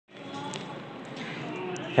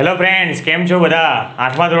Hello friends, કેમ છો બધા?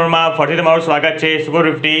 8મા ધોરણમાં ફરીથી તમારું સ્વાગત છે સુપર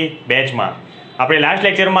 50 બેચમાં. આપણે લાસ્ટ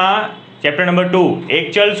લેક્ચરમાં ચેપ્ટર નંબર 2 એક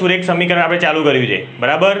ચલ સુરેખ સમીકરણ આપણે ચાલુ કર્યું છે.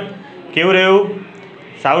 બરાબર? કેવું રહ્યું?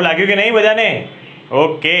 સારું લાગ્યું કે નહીં બધાને?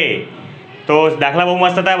 ઓકે. તો દાખલા બહુ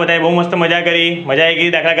મસ્ત હતા, બધાએ બહુ મસ્ત મજા આવી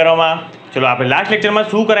ગઈ દાખલા કરવામાં. ચલો આપણે લાસ્ટ લેક્ચરમાં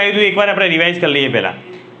શું કરાવ્યું હતું એકવાર આપણે રિવાઇઝ કરી લઈએ પહેલાં.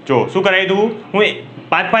 જો શું કરાવ્યું હતું, હું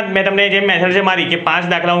પાંચ મેં તમને જે મેથડ છે મારી કે 5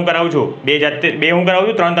 દાખલા હું કરાવું છું, બે હું કરાવું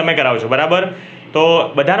છું, 3 તમે કરાવો છો. બરાબર? તો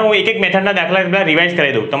બધાનો હું એક મેથડના દાખલા રિવાઇઝ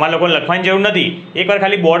કરી દઉં. તમારે લોકોને લખવાની જરૂર નથી, એકવાર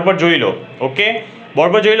ખાલી બોર્ડ પર જોઈ લો. ઓકે,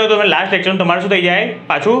 બોર્ડ પર જોઈ લો તો તમે લાસ્ટ લેક્ચરનું તમારું શું થઈ જાય,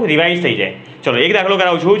 પાછું રિવાઇઝ થઈ જાય. ચલો એક દાખલો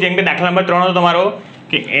કરાવું છું. જેમ કે દાખલા નંબર 3 હતો તમારો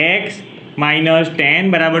કે x - 10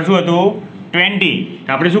 બરાબર શું હતું 20. તો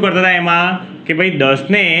આપણે શું કરતા હતા એમાં કે ભાઈ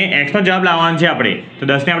 10ને x નો જવાબ લાવવાનો છે આપણે. તો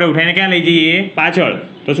 10ને આપણે ઉઠાઈને ક્યાં લઈ જઈએ? પાછળ.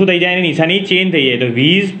 તો શું થઈ જાય, એની નિશાની ચેન્જ થઈ જાય. તો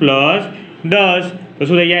 20 + 10 તો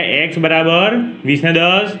શું થઈ જાય, x બરાબર 20 ને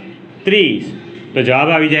 10 30. તો જવાબ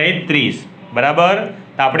આવી જાય 30. બરાબર?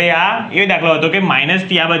 તો આપણે આ એ દાખલો હતો કે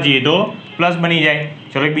માઇનસથી આ બાજુ જઈએ તો પ્લસ બની જાય.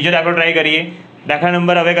 ચલો એક બીજો દાખલો ટ્રાય કરીએ. દાખલા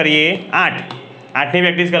નંબર હવે કરીએ 8. 8ની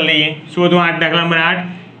પ્રેક્ટિસ કરી લઈએ. શું હતું 8? દાખલા નંબર 8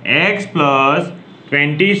 x +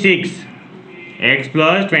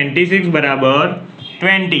 26 બરાબર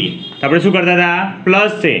 20. તો આપણે શું કરતા હતા,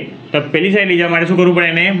 પ્લસ છે તો પેલી સાઈડ લઈ જવા માટે શું કરવું પડે,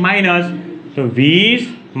 એને માઇનસ. તો 20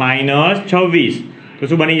 - 26 તો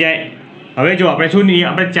શું બની જાય? હવે જો આપણે શું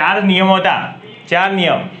આપણે 4 નિયમો હતા, 4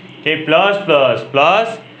 નિયમ કે plus plus plus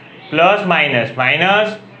plus minus minus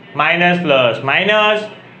minus plus minus.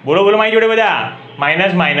 બોલો મારી જોડે બધા,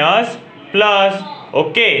 માઇનસ માઇનસ પ્લસ.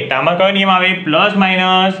 ઓકે, તો આમાં કયો નિયમ આવે? Plus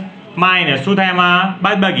minus minus. શું થાય એમાં?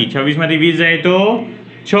 બાદબાકી. 26માંથી 20 જાય તો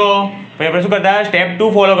 6. પછી આપણે શું કરતા, સ્ટેપ 2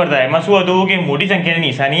 ફોલો કરતા. એમાં શું હતું કે મોટી સંખ્યાની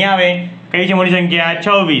નિશાની આવે. કઈ છે મોટી સંખ્યા?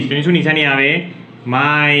 26. તેની શું નિશાની આવે?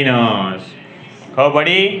 માઇનસ. ખબર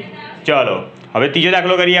પડી? ચલો હવે ત્રીજો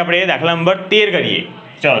દાખલો કરીએ આપણે. દાખલા નંબર 13 કરીએ.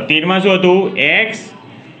 ચલો 13માં શું હતું, x -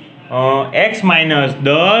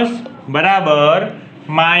 10 બરાબર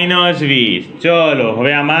 -20. ચલો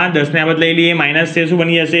હવે આમાં 10ને આ બધ લઈ લઈએ, માઇનસ છે શું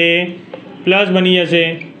બની જશે, પ્લસ બની જશે.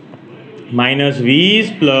 -20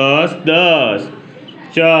 + 10.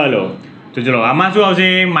 ચલો તો ચલો આમાં શું આવશે,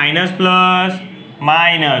 માઇનસ પ્લસ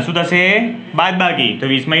માઇનસ શું થશે, બાદબાકી. તો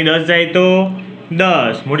 20માંથી 10 જાય તો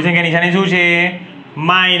 10. મોટી સંખ્યા નિશાની શું છે,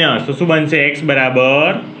 માઇનસ. તો શું બનશે, x બરાબર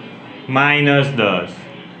 -10.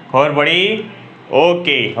 ખબર પડી?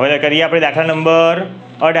 ઓકે, હવે કરીએ આપણે દાખલા નંબર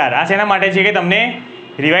 18. આ શેના માટે છે કે તમને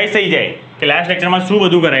રિવાઇઝ થઈ જાય કે લાસ્ટ લેક્ચરમાં શું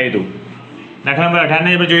બધું કરાયું હતું. દાખલા નંબર 18ને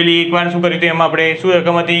આપણે જોઈ લઈએ એકવાર. શું કર્યું હતું એમાં આપણે, શું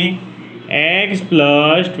રકમ હતી, x +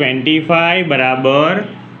 25 બરાબર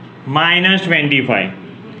 -25.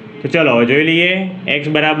 તો ચલો હવે જોઈ લઈએ. x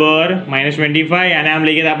બરાબર -25 અને આમ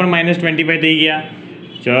લઈ ગયા તો પણ -25 થઈ ગયા.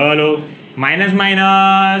 ચલો માઇનસ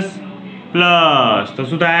માઇનસ પ્લસ તો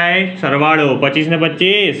શું થાય, સરવાળો. 25 ને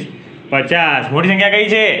 25 50. મોટી સંખ્યા કઈ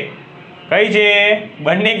છે?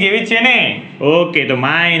 બંને એક જેવી જ છે ને? ઓકે, તો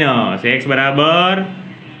માઇનસ x બરાબર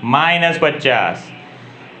 -50.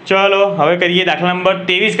 ચલો હવે કરીએ દાખલા નંબર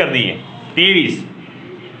 23 કરી દઈએ. 23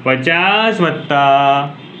 50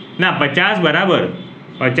 બરાબર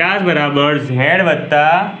z +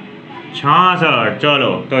 66.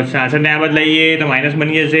 ચલો તો 66ને આ બાદ લઈએ તો માઇનસ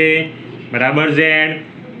બની જશે બરાબર z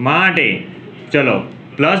માટે. ચલો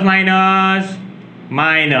પ્લસ માઇનસ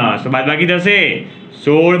માઇનસ તો બાદબાકી થશે.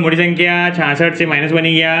 16 મોટી સંખ્યા, 66 છે, માઇનસ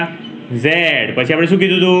બની ગયા z. પછી આપણે શું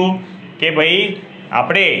કીધું હતું કે ભાઈ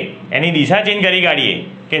આપણે એની દિશા ચેન્જ કરી કાઢીએ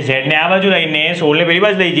કે ઝેડને આ બાજુ લઈને 16ને પેલી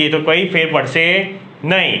બાજુ લઈ જઈએ તો કંઈ ફેર પડશે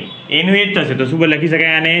નહીં, એનું એ જ થશે. તો શું લખી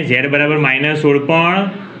શકાય આને, z બરાબર -16 પણ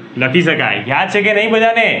લખી શકાય. યાદ છે કે નહીં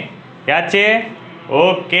બધાને? યાદ છે?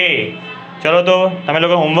 ઓકે. ચલો તો તમે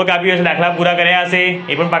લોકો હોમવર્ક આપ્યું હશે, દાખલા પૂરા કર્યા હશે,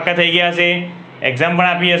 એ પણ પાક્કા થઈ ગયા હશે. એક્ઝામ પણ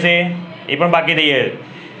આપી હશે, એ પણ બાકી થઈ જશે.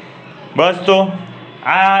 બસ તો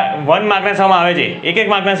આ 1 માર્કના સમ આવે છે, એક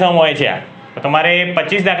માર્કના સમ હોય છે. આ તો તમારે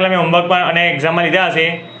 25 દાખલા મેં હોમવર્ક પણ અને એક્ઝામમાં લીધા હશે,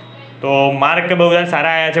 તો માર્ક બહુ બધા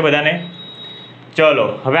સારા આવ્યા છે બધાને. ચલો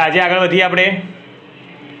હવે આજે આગળ વધીએ આપણે.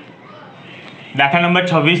 દાખલા નંબર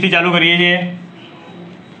 26થી ચાલુ કરીએ છીએ.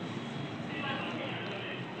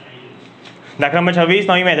 દાખલા નંબર 26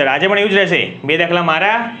 નવી મેથડ. આજે પણ એવું જ રહેશે, 2 દાખલા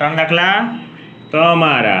મારા, 3 દાખલા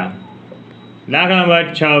તમારા. દાખલા નંબર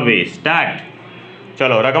 26 સ્ટાર્ટ.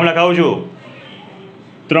 ચલો રકમ લખાવું છું.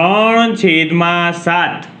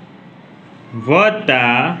 3/7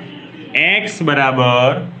 વત્તા x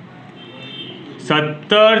બરાબર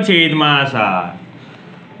 17/7.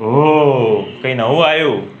 ઓહ, કંઈ નવું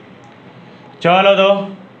આવ્યું. ચલો તો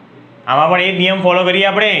આમાં પણ એ જ નિયમ ફોલો કરીએ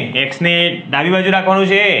આપણે. એક્સને ડાબી બાજુ રાખવાનું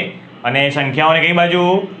છે અને સંખ્યાઓને કઈ બાજુ,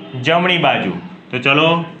 જમણી બાજુ. તો ચલો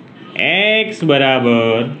x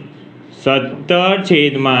બરાબર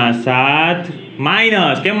 17/7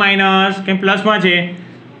 માઇનસ કેમ પ્લસમાં છે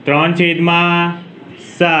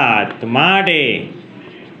 3/7 માટે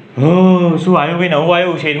શું આવ્યું ભાઈ? નવું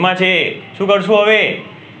આવ્યું, છેદમાં છે. શું કરશું હવે?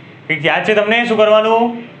 કંઈક યાદ છે તમને? શું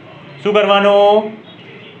કરવાનું?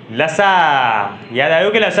 લસા. યાદ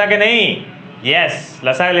આવ્યું કે લસા કે નહીં? યસ,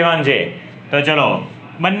 લસા લેવાનું છે. તો ચલો,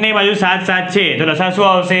 બંને બાજુ 7 છે તો લસા શું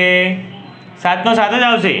આવશે? 7 નો 7 જ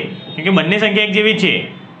આવશે, કેમ કે બંને સંખ્યા એક જેવી જ છે.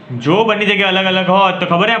 જો બંને જગ્યા અલગ અલગ હોત તો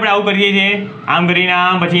ખબર આપણે આવું કરીએ છીએ, આમ કરીને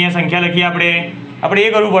આમ, પછી અહીંયા સંખ્યા લખીએ આપણે એ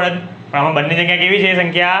કરવું પડે. પણ આમાં બંને જગ્યા કેવી છે?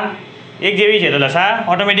 સંખ્યા એક જેવી છે, તો લસા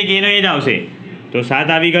ઓટોમેટિક એનો એ જ આવશે. તો 7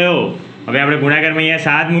 આવી ગયો. હવે આપણે ગુણાકારમાં અહીંયા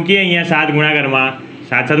 7 મૂકીએ, અહીંયા 7 ગુણાકારમાં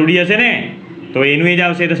 7 ઉડી જશે ને, તો એનું એ જ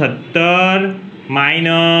આવશે. તો 17 -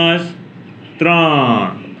 3.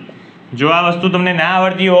 જો આ વસ્તુ તમને ના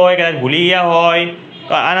આવડતી હોય, કદાચ ભૂલી ગયા હોય,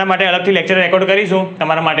 તો આના માટે અલગથી લેક્ચર રેકોર્ડ કરીશું,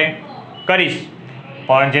 તમારા માટે કરીશ.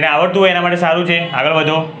 પણ જેને આવડતું હોય એના માટે સારું છે. આગળ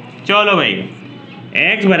વધો. ચલો ભાઈ,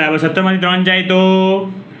 x બરાબર 17 માંથી 3 જાય તો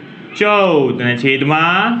 14 અને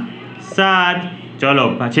છેદમાં 7. ચલો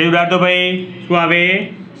છેદ ઉડાડતો ભાઈ, શું આવે?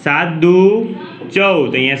 7 દુ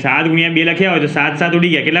 14. અહીંયા 7 ગુણ્યા 2 લખ્યા હોય તો 7 7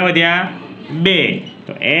 ઉડી ગયા, કેટલા વધ્યા? 2.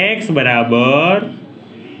 તો x બરાબર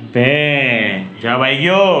 2. જવાબ આવી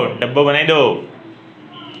ગયો. ડબ્બો બનાવી દો.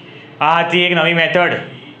 આ હતી એક નવી મેથડ.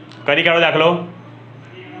 કરી કાઢો દાખલો.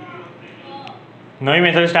 નવી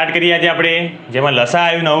મેથડ સ્ટાર્ટ કરી આજે આપણે, જેમાં લસા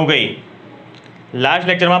આવ્યું નવું કંઈ. લાસ્ટ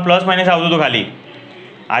લેક્ચરમાં પ્લસ માઇનસ આવતું હતું ખાલી.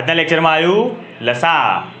 આજના લેક્ચરમાં આવ્યું લસા.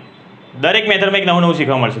 દરેક મેથડમાં એક નવું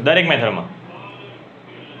શીખવા મળશે, દરેક મેથડમાં.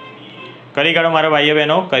 કરી કાઢો મારા ભાઈઓ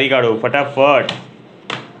બહેનો, કરી કાઢો ફટાફટ.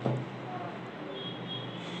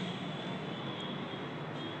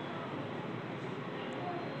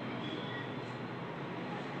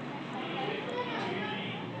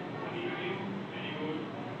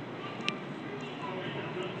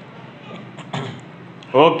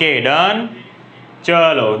 Okay, done.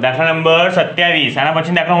 ચલો દાખલા નંબર 27. આના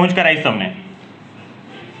પછી દાખલા હું જ કરાવીશ તમને.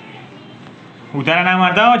 ઉતારા ના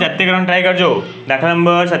મારતા હો, જાતે કરવાનું ટ્રાય કરજો. દાખલા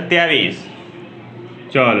નંબર 27.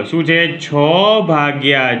 ચલો શું છે?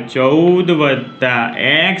 6/14 વત્તા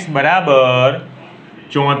x બરાબર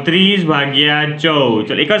 34/14. ચલો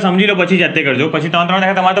એકવાર સમજી લો, પછી જાતે કરજો. પછી 3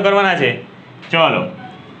 દાખલા તમારે તો કરવાના છે. ચલો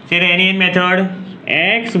છે એની મેથડ.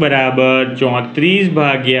 x બરાબર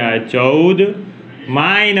 34/14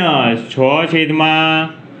 માઇનસ 6/14.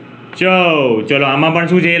 ચલો આમાં પણ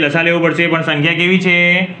શું છે? લસા લેવું પડશે, પણ સંખ્યા કેવી છે?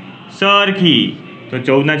 સરખી. તો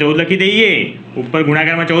 14 ના 14 લખી દઈએ. ઉપર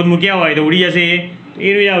ગુણાકારમાં 14 મૂક્યા હોય તો ઉડી જશે, એ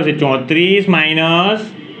આવશે 34 -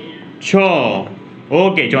 6.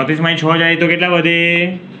 ઓકે, 34 - 6 જાય તો કેટલા વધે?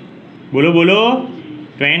 બોલો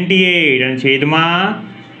 28. અને છેદમાં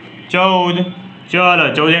 14. ચલો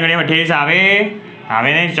 14 ગણ્યા 28 આવે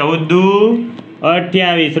ને? 14 દુ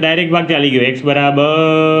 28. તો ડાયરેક્ટ ભાગ ચાલી ગયો. x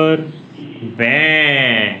બરાબર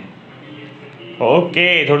 2. ઓકે,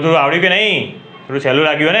 થોડું આવડ્યું કે નહીં? થોડું સહેલું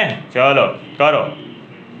લાગ્યું ને? ચલો કરો.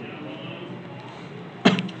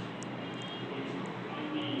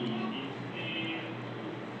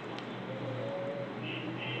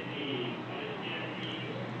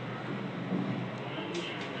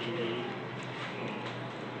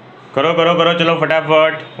 કરો ચલો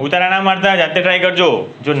ફટાફટ. ઉતારા ના મારતા, જાતે ટ્રાય કરજો.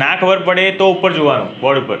 જો ના ખબર પડે તો ઉપર જોવાનું,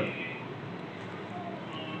 બોર્ડ ઉપર.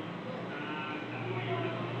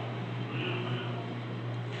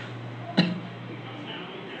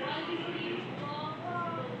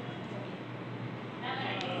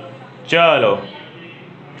 ચલો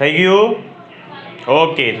થઈ ગયું.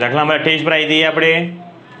 ઓકે, દાખલા નંબર 28 પર આવી જઈએ આપણે.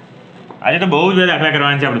 આજે તો બહુ જ બધા દાખલા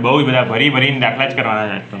કરવાના છે આપણે, બહુ જ બધા ભરીને દાખલા જ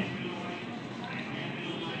કરવાના છે.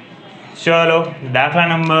 ચલો દાખલા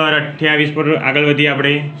નંબર 28 પર આગળ વધીએ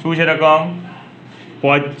આપણે. શું છે રકમ?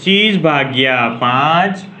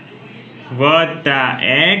 25/5 વત્તા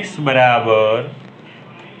x બરાબર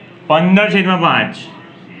 15/5.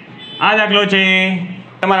 આ દાખલો છે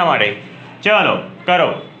તમારા માટે. ચલો કરો.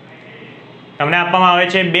 તમને આપવામાં આવે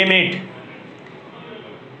છે 2 મિનિટ.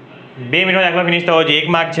 2 મિનિટમાં દાખલો ફિનિશ થવો જોઈએ. 1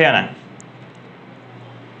 માર્ક છે આના.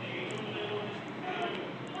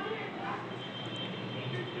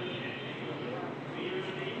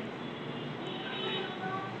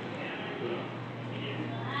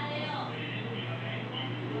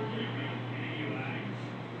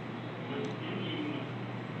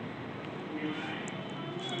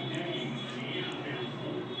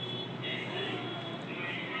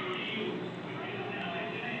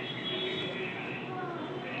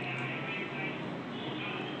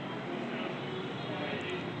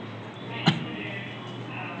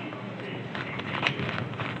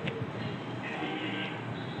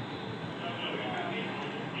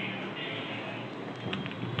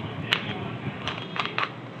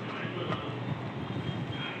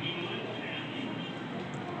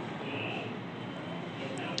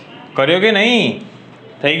 કર્યો કે નહીં?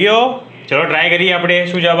 થઈ ગયો? ચલો ટ્રાય કરીએ આપણે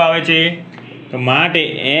શું જવાબ આવે છે. તો માટે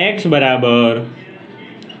x બરાબર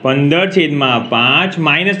 15/5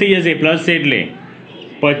 માઇનસ થઈ જશે, પ્લસ છે એટલે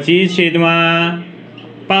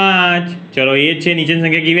 25/5. ચલો એ જ છે. નીચેની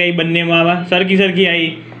સંખ્યા કેવી આવી બંનેમાં? સરખી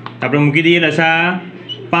આવી. આપણે મૂકી દઈએ લસા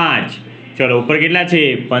 5. ચલો ઉપર કેટલા છે?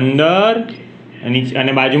 15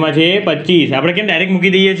 અને બાજુમાં છે 25. આપણે કેમ ડાયરેક્ટ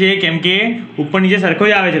મૂકી દઈએ છીએ? કેમ કે ઉપર નીચે સરખો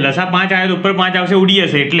જ આવે છે. લસા 5 આવે તો ઉપર 5 આવશે, ઉડી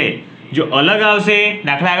જશે. એટલે જો અલગ આવશે,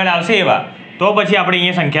 દાખલા આગળ આવશે એવા, તો પછી આપણે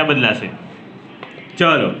અહીંયા સંખ્યા બદલાશે.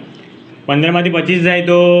 ચલો 15માંથી 25 જાય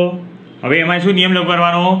તો હવે એમાં શું નિયમ લાગુ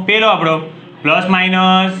કરવાનો? પેલો આપણો પ્લસ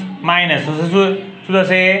માઇનસ માઇનસ શું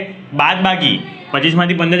થશે? બાદ બાકી.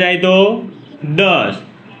 25માંથી 15 જાય તો 10.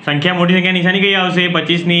 સંખ્યા મોટી સંખ્યા નિશાની કઈ આવશે?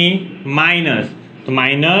 25ની માઇનસ. તો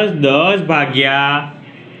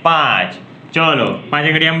 -10/5. ચલો 5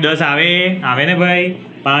 ઘડી આમ 10 આવે ને ભાઈ?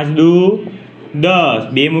 5 દુ 10.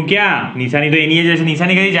 2 મૂક્યા, નિશાની તો એની જ હશે.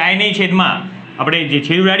 નિશાની કઈ જાય નહીં છેદમાં. આપણે જે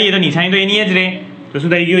છેદ ઉડાડીએ તો નિશાની તો એની જ રહે. તો શું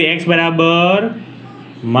થઈ ગયું? x બરાબર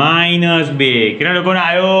 -2. કેટલા લોકોને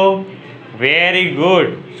આવ્યો? Very good.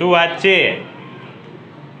 શું વાત છે?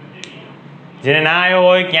 જેને ના આવ્યો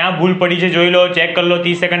હોય, ક્યાં ભૂલ પડી છે જોઈ લો, ચેક કરી લો.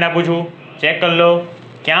 30 સેકન્ડ આપું છું, ચેક કરી લો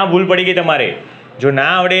ક્યાં ભૂલ પડી ગઈ તમારે. જો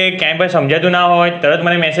ના આવડે, ક્યાંય પણ સમજાતું ના હોય, તરત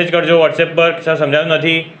મને મેસેજ કરજો વોટ્સએપ પર. સર સમજાતું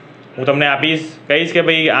નથી, હું તમને આપીશ, કહીશ કે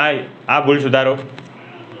ભાઈ આ ભૂલ સુધારો.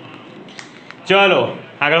 ચલો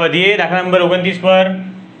આગળ વધીએ. દાખલા નંબર 29 પર.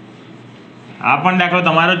 આ પણ દાખલો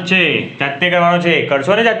તમારો જ છે, જાતે કરવાનો છે.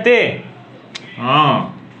 કરશો ને જાતે? હા.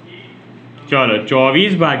 ચલો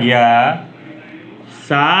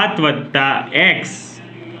 24/7 + x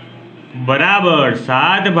બરાબર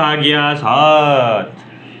 7/7.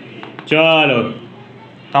 ચલો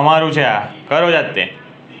તમારું છે આ, કરો જાતે.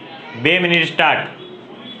 2 મિનિટ સ્ટાર્ટ.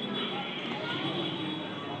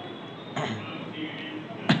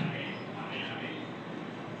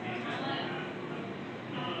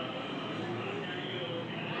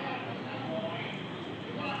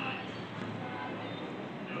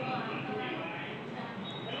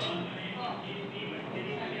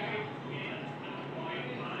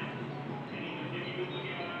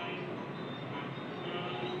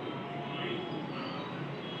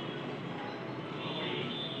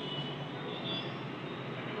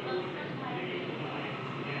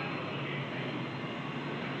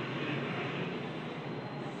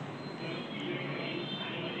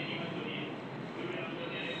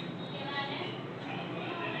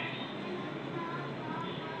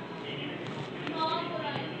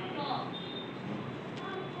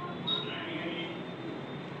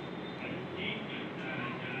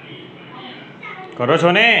 કરો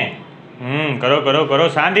છો ને? કરો કરો કરો,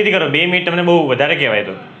 શાંતિથી કરો. 2 મિનિટ તમને બહુ વધારે કહેવાય.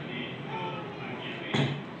 તો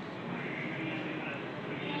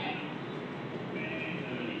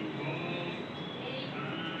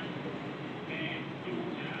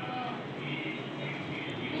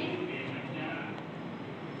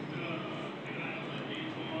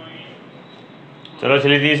ચલો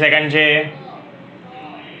છેલ્લી 30 સેકન્ડ છે.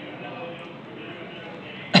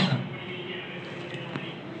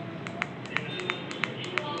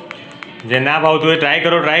 જે ના ભાવતું હોય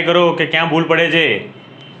ટ્રાય કરો કે ક્યાં ભૂલ પડે છે.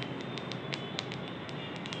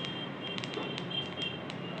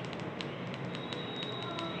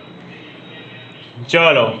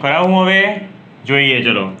 ચલો કરાવું હવે, જોઈએ.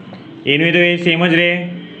 ચલો એનું તો એ સેમ જ રહે.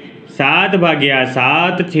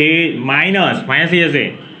 7/7 છે માઇનસ થઈ જશે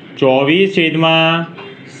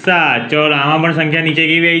 24/7. ચલો આમાં પણ સંખ્યા નીચે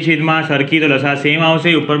કેવી આવી છેદમાં? સરખી. તો લસા સેમ આવશે,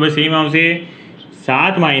 ઉપર પર સેમ આવશે.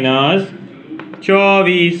 7 -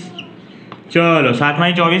 24. ચલો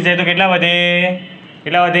 7માંથી 24 જાય તો કેટલા વધે?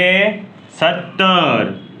 17.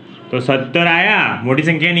 તો 17 આયા. મોટી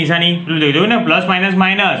સંખ્યા નિશાની જોયું ને, પ્લસ માઇનસ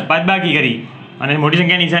માઇનસ બાદ બાકી કરી અને મોટી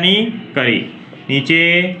સંખ્યા નિશાની કરી. નીચે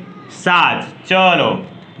 7. ચલો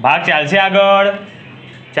ભાગ ચાલશે આગળ?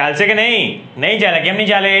 ચાલશે કે નહીં? નહીં ચાલે. કેમ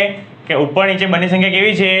નહીં ચાલે? કે ઉપર નીચે બંને સંખ્યા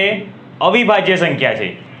કેવી છે? અવિભાજ્ય સંખ્યા છે.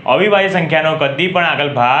 અવિભાજ્ય સંખ્યાનો કદી પણ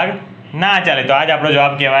આગળ ભાગ ના ચાલે. તો આજ આપણો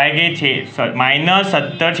જવાબ કહેવાય કે છે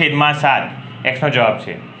 -17/7. એક્સનો જવાબ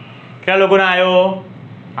છે. કેટલા લોકોને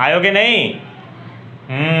આવ્યો કે નહીં?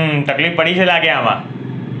 તકલીફ પડી છે લાગે આમાં.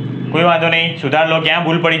 કોઈ વાંધો નહીં, સુધાર લો. ક્યાં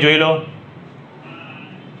ભૂલ પડી જોઈ લો.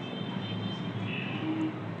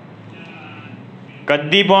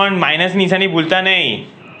 કદી પણ માઇનસ નિશાની ભૂલતા નહીં.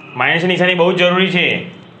 માઇનસ નિશાની બહુ જ જરૂરી છે.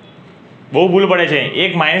 બહુ ભૂલ પડે છે.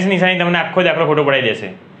 એક માઇનસ નિશાની તમને આખો દાખલો ખોટો પડાવી દેશે.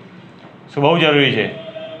 શું બહુ જરૂરી છે.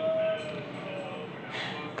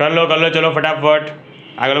 कर लो चलो फटाफट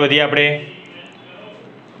आगे बढ़िए આપણે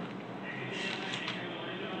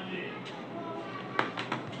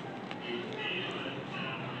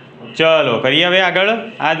ચલો કરીએ હવે આગળ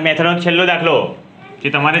આ મેથડનો છેલ્લો દાખલો જે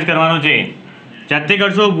તમારે જ કરવાનો છે. જાતે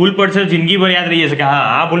કરશો ભૂલ પડશે જિંદગીભર યાદ રહી જશે કે હા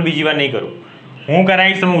આ ભૂલ બીજી વાર નહીં કરું. હું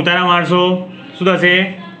કરાવીશ તમે ઉતારા મારશો શું થશે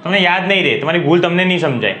તમને યાદ નહીં રહે તમારી ભૂલ તમને નહીં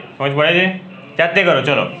સમજાય. સમજ પડે છે? જાતે કરો.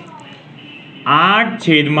 ચલો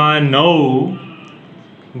 8/9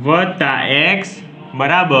 વત્તા x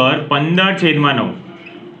બરાબર 15/9.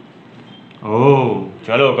 ઓહ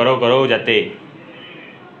ચલો કરો કરો જાતે.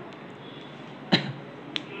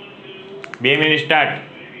 2 મિનિટ સ્ટાર્ટ.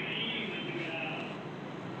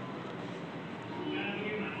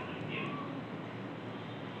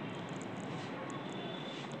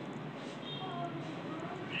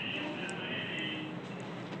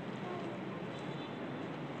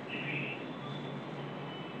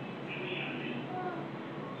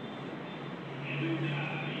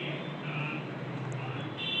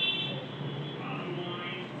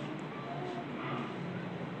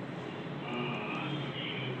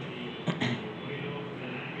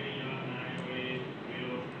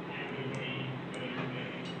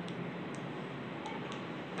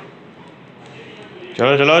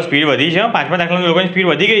 ચલો ચલો સ્પીડ વધી છે. પાંચમા દાખલાની લોકોની સ્પીડ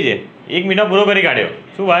વધી ગઈ છે. 1 મિનિટ પૂરો કરી કાઢ્યો.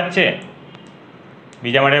 શું વાત છે?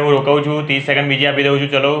 બીજા માટે હું રોકાઉં છું 30 સેકન્ડ બીજી આપી દઉં છું.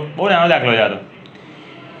 ચલો બહુ નાનો દાખલો છે આ તો.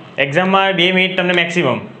 એક્ઝામમાં 2 મિનિટ તમને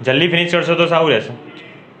મેક્સિમમ જલ્દી ફિનિશ કરશો તો સારું રહેશે.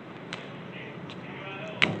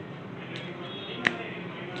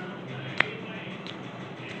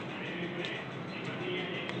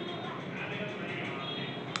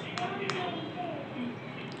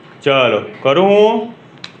 ચલો કરું હું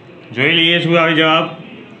જોઈ લઈએ શું આવે જવાબ.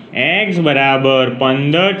 x બરાબર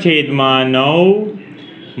 15/9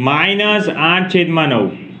 માઇનસ 8/9.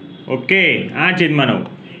 ઓકે 8/9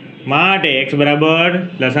 માટે x બરાબર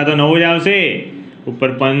લસા તો 9 જ આવશે ઉપર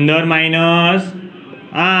 15 માઇનસ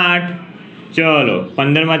 8. ચલો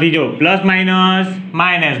 15માંથી જો પ્લસ માઇનસ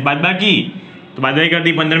માઇનસ બાદબાકી તો બાદબાકી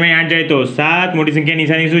કરતી 15 8 જાય તો 7. મોટી સંખ્યા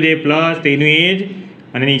નિશાની શું છે પ્લસ તેનું એ જ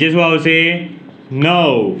અને નીચે શું આવશે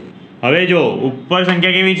 9. હવે જો ઉપર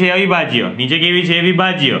સંખ્યા કેવી છે અવિભાજ્ય નીચે કેવી છે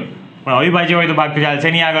વિભાજ્ય પણ અવિભાજ્ય હોય તો ભાગ તો ચાલશે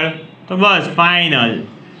નહીં આગળ તો બસ ફાઇનલ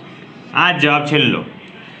આ જ જવાબ છેલ્લો.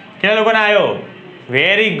 કેટલા લોકોને આવ્યો?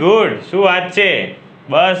 Very good. શું વાત છે?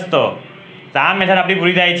 બસ તો આ મેથડ આપણી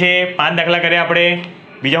પૂરી થાય છે. 5 દાખલા કર્યા આપણે.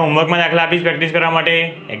 બીજા હોમવર્કમાં દાખલા આપીશ પ્રેક્ટિસ કરવા માટે.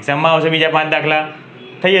 એક્ઝામમાં આવશે બીજા 5 દાખલા.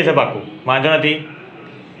 થઈ જશે પાક્કું વાંધો નથી.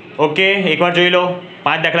 ઓકે એકવાર જોઈ લો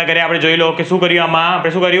 5 દાખલા કર્યા આપણે. જોઈ લો કે શું કર્યું આમાં.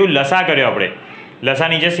 આપણે શું કર્યું લસા કર્યો. આપણે લસા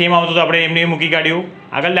નીચે સેમ આવતું તો આપણે એમને મૂકી કાઢ્યું.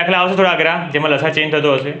 આગળ દાખલા આવશે થોડા આગળ જેમાં લસા ચેન્જ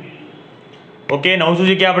થતો હશે. ઓકે નવું શું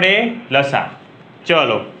શીખ્યા આપણે લસા.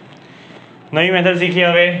 ચલો નવી મેથડ શીખીએ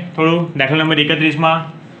હવે થોડું. દાખલા નંબર 31માં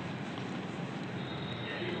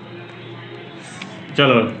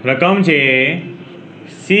ચલો રકમ છે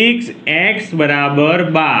 6x બરાબર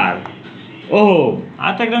 12. ઓહો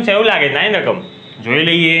આ તો એકદમ સહેલું લાગે નાની રકમ. જોઈ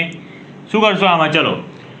લઈએ શું કરશો આમાં. ચલો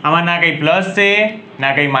આમાં ના કંઈ પ્લસ છે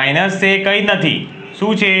ના કંઈ માઇનસ છે કંઈ નથી.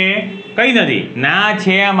 શું છે? કંઈ નથી. ના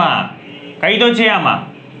છે આમાં કંઈ તો છે આમાં.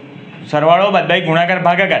 સરવાળો બાદબાકી ગુણાકાર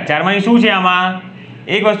ભાગાકાર ચારમાંથી શું છે આમાં?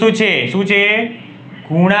 એક વસ્તુ છે. શું છે?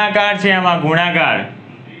 ગુણાકાર છે આમાં. ગુણાકાર.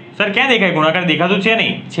 સર ક્યાં દેખાય? ગુણાકાર દેખાતું છે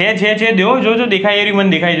નહીં. છે દો જો દેખાય એવી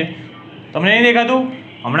મને દેખાય છે. તમને નહીં દેખાતું?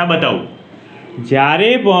 હમણાં બતાવું. જ્યારે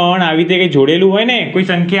પણ આવી રીતે કંઈ જોડેલું હોય ને કોઈ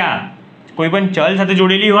સંખ્યા કોઈ પણ ચલ સાથે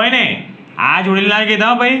જોડેલી હોય ને આ જોડેલી ના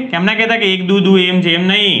કહેતા ભાઈ કેમ ના કહેતા કે 1 2 2 એમ છે એમ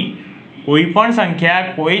નહીં. કોઈ પણ સંખ્યા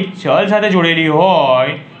કોઈ ચલ સાથે જોડેલી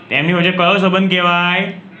હોય તેમની વચ્ચે કયો સંબંધ કહેવાય?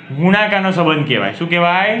 ગુણાકારનો સંબંધ કહેવાય. શું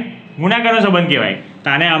કહેવાય? ગુણાકારનો સંબંધ કહેવાય. તો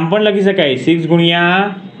આને આમ પણ લખી શકાય 6 ગુણ્યા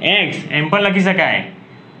x એમ પણ લખી શકાય.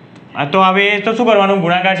 આ તો હવે તો શું કરવાનું?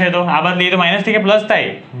 ગુણાકાર છે તો આ બાદ લઈએ તો માઇનસ થી કે પ્લસ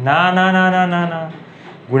થાય? ના ના ના ના ના ના.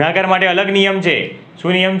 ગુણાકાર માટે અલગ નિયમ છે.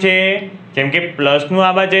 શું નિયમ છે? જેમ કે પ્લસનું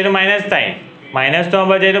આ બાદ જાય તો માઇનસ થાય માઇનસ તો આ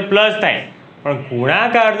બાજુ જાય તો પ્લસ થાય પણ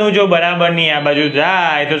ગુણાકારનું જો બરાબરની આ બાજુ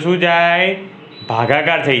જાય તો શું જાય?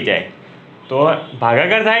 ભાગાકાર થઈ જાય. તો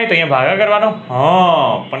ભાગાકાર થાય તો અહીંયા ભાગા કરવાનો.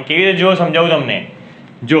 પણ કેવી રીતે જો સમજાવું તમને.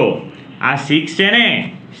 જો આ 6 છે ને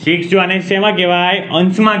 6 જો આને શેમાં કહેવાય?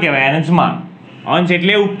 અંશમાં કહેવાય. અંશમાં અંશ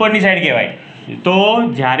એટલે ઉપરની સાઈડ કહેવાય. તો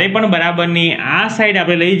જ્યારે પણ બરાબરની આ સાઈડ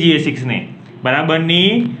આપણે લઈ જઈએ 6 ને બરાબરની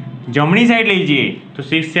જમણી સાઈડ લઈ જઈએ તો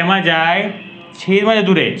 6 શેમાં જાય? છેદમાં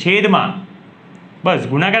જતું રહે. છેદમાં. બસ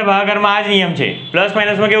ગુણાકાર ભાગાકારમાં આ જ નિયમ છે. પ્લસ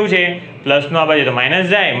માઇનસમાં કેવું છે? પ્લસનું આ બાજુ તો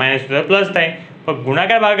માઇનસ જાય માઇનસ તો પ્લસ થાય. પણ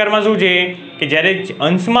ગુણાકાર ભાગાકારમાં શું છે કે જ્યારે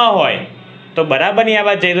અંશમાં હોય તો બરાબરની આ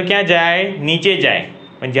બાજુ જાય તો ક્યાં જાય? નીચે જાય.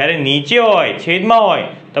 પણ જ્યારે નીચે હોય છેદમાં હોય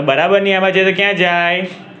તો બરાબરની આ બાજુ જાય તો ક્યાં જાય?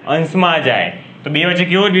 અંશમાં જાય. તો બે વચ્ચે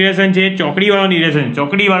કેવો રિલેશન છે? ચોકડીવાળો રિલેશન.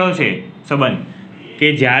 ચોકડીવાળો છે સંબંધ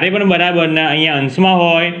કે જ્યારે પણ બરાબરના અહીંયા અંશમાં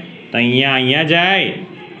હોય તો અહીંયા જાય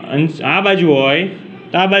અંશ આ બાજુ હોય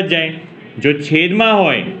તો આ બાજુ જાય. જો છેદમાં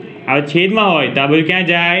હોય આ છેદમાં હોય તો આ બધું ક્યાં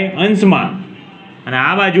જાય? અંશમાં. અને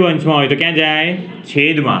આ બાજુ અંશમાં હોય તો ક્યાં જાય?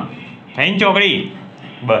 છેદમાં. થઈ ચોકડી?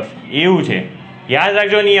 બસ એવું છે. યાદ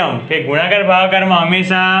રાખજો નિયમ કે ગુણાકાર ભાગાકારમાં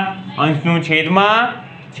હંમેશા અંશનું છેદમાં,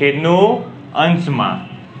 છેદનું અંશમાં.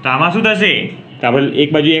 તો આમાં શું થશે? તો આપણે એક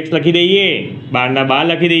બાજુ x લખી દઈએ, 12 ના 12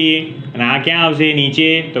 લખી દઈએ, અને આ ક્યાં આવશે? નીચે.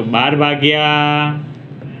 તો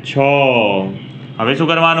 12/6. હવે શું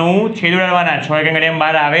કરવાનું? છેદ ઉડાડવાના. 6 ×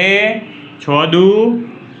 12 આવે, 6 દુ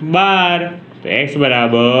 12. તો x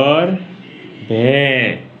બરાબર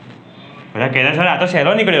 2. બધા કહેતા સર આ તો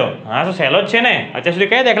સહેલો નીકળ્યો. હા તો સહેલો જ છે ને. અત્યાર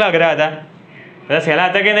સુધી કયા દાખલા અઘરા હતા? બધા સહેલા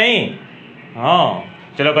હતા કે નહીં? હા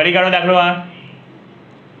ચલો કરી કાઢો દાખલો. આ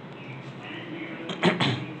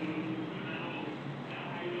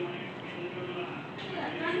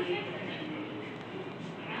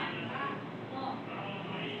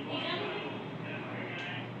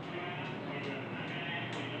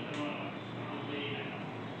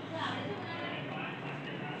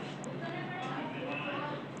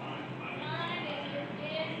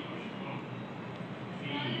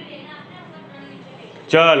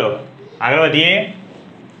ચલો આગળ વધીએ.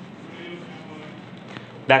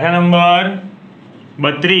 દાખલા નંબર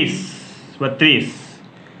 32.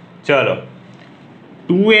 ચલો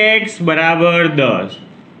 2x બરાબર 10.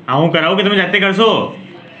 આ હું કરાવું કે તમે જાતે કરશો?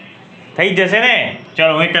 થઈ જ જશે ને.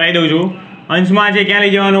 ચલો હું એક કરાવી દઉં છું. અંશમાં છે, ક્યાં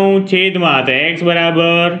લઈ જવાનું? છેદમાં. તો x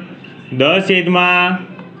બરાબર 10/2.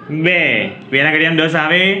 2 ના ઘડિયામાં 10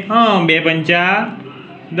 આવે. હા 2 પંચા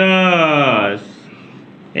 10.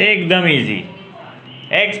 એકદમ ઇઝી.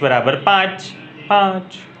 x બરાબર 5.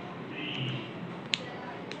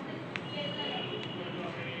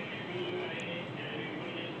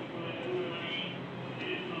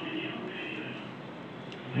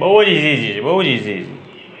 બહુ જ ઇઝી છે, બહુ જ ઇઝી.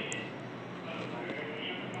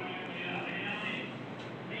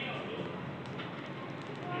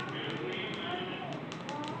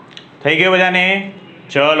 થઈ ગયો બધાને?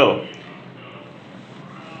 ચલો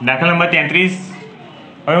દાખલા નંબર 33.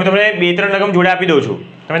 હવે હું તમને 2-3 રકમ જોડે આપી દઉં છું.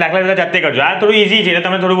 તમે દાખલા બધા જાતે કરજો. આ થોડું ઇઝી છે એટલે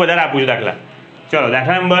તમને થોડું વધારે આપું છું દાખલા. ચલો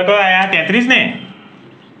દાખલા નંબર કયો આયા? 33 ને?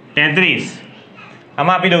 33.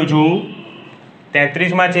 આમાં આપી દઉં છું.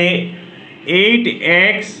 33માં છે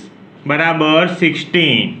 8x બરાબર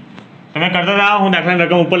 16. તમે કરતા જાઓ, હું દાખલાની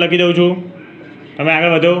રકમ ઉપર લખી દઉં છું. તમે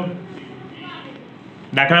આગળ વધો.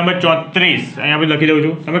 દાખલા નંબર 34 અહીંયા આપણે લખી દઉં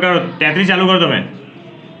છું. તમે કરો 33 ચાલુ કરો તમે.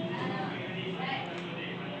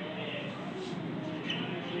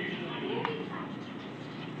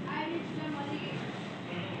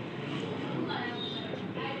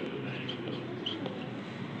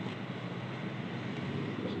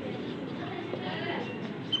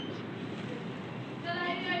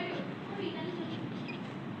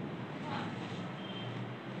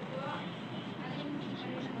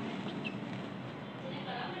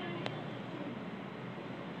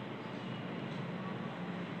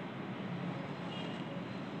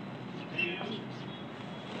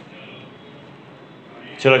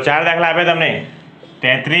 ચલો 4 દાખલા આપ્યા તમને.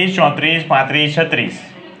 33, 34, 35, 36.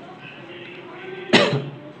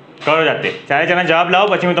 કરો જાતે. 4 જવાબ લાવો,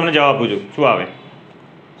 પછી હું તમને જવાબ આપું છું શું આવે.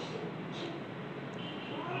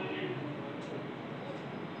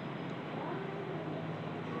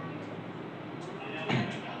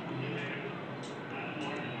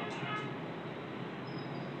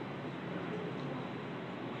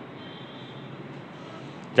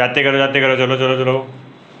 જાતે કરો. ચલો.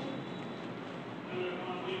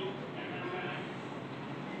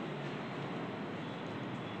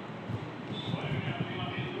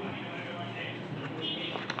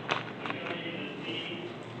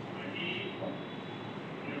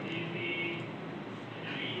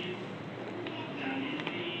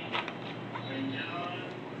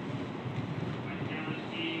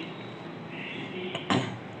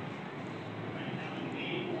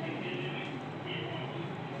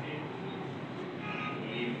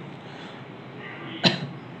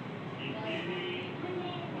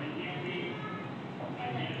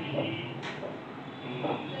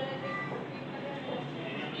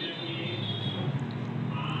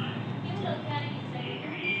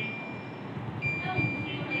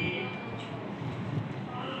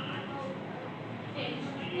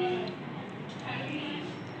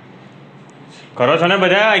 કરો છો ને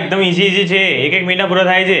બધા? એકદમ ઇઝી છે. 1 મિનિટમાં પૂરો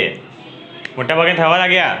થાય છે. મોટા ભાગે થવા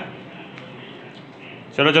લાગ્યા.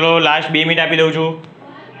 ચલો લાસ્ટ 2 મિનિટ આપી દઉં છું.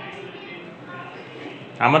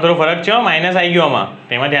 આમાં થોડો ફરક છે, માઇનસ આવી ગયો આમાં,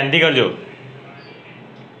 તેમાં ધ્યાનથી કરજો.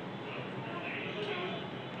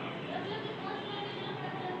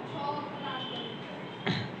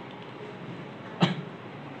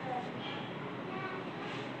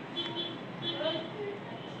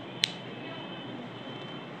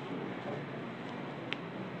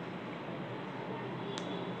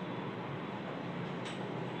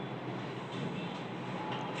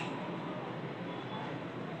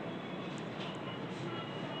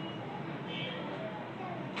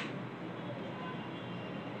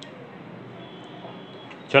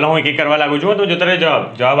 ચલો હું એક એક કરવા લાગુ છું, તો જોતા રહે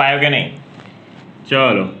જવાબ આવ્યો કે નહીં.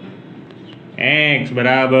 ચલો x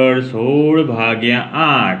બરાબર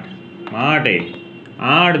 16/8 માટે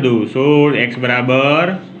 8 દુ 16, x બરાબર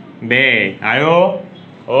 2 આવ્યો.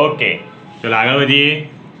 ઓકે, ચલો આગળ વધીએ.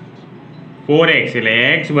 4x એટલે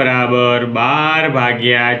x બરાબર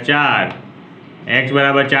 12/4, x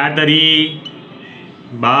બરાબર 4 તરી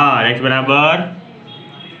 12, x બરાબર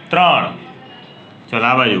 3. ચલો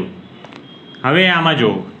આ બાજુ. હવે આમાં જો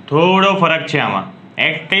થોડો ફરક છે. આમાં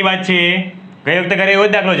x કઈ વાત છે, ગઈ વખતે કરે એવો જ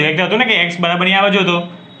દાખલો છે. એક હતું ને કે x બરાબર નહીં આવે જો તો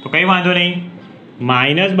કંઈ વાંધો નહીં,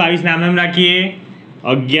 -22 નામ રાખીએ,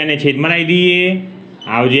 11 ને છેદમાં લાવી દઈએ,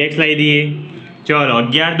 આવજે x લાવી દઈએ. ચલો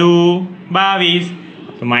 11 દુ 22,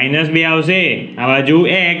 તો -2 આવશે, આ બાજુ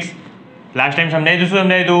x. લાસ્ટ ટાઈમ સમજાવી તું, શું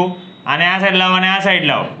સમજાવ્યું તું? આને આ સાઈડ લાવો અને આ સાઈડ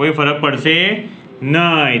લાવો, કોઈ ફરક પડશે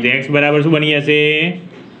નહીં. તો x બરાબર શું બની જશે?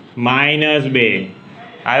 -2.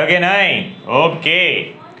 આવ્યો કે નહીં? ઓકે,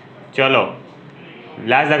 ચલો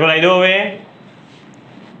લાસ્ટ દાખલો લાવી દો હવે.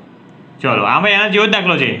 ચલો આમાં એના જેવો જ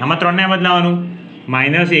દાખલો છે, આમાં 3 ને બદલાવાનું.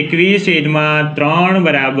 -21/3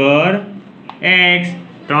 બરાબર x,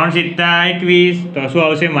 3 × 21, તો શું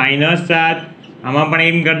આવશે? -7. આમાં પણ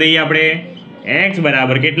એમ કરી દઈએ આપણે, x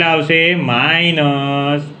બરાબર કેટલા આવશે?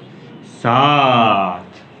 -7.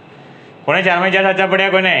 કોને 4 × 4 સાચા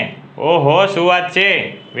પડ્યા? કોને? ઓહો, શું વાત છે,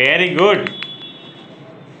 વેરી ગુડ.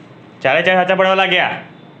 4 સાચા પડવા લાગ્યા.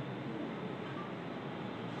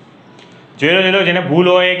 જોઈ લો, જેને ભૂલ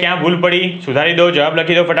હોય ક્યાં ભૂલ પડી સુધારી દો, જવાબ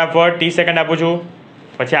લખી દો ફટાફટ. 30 સેકન્ડ આપું છું,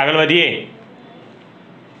 પછી આગળ વધીએ.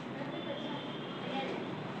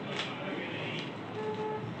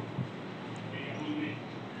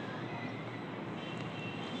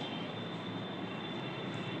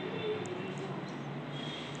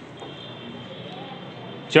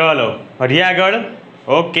 ચલો વધીએ આગળ.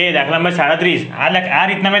 ઓકે, દાખલા નંબર 37. આ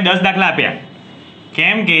રીતના મેં 10 દાખલા આપ્યા,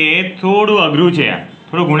 કેમ કે થોડું અઘરું છે. આ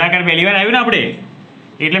થોડું ગુણાકાર પહેલી વાર આવ્યું ને આપણે,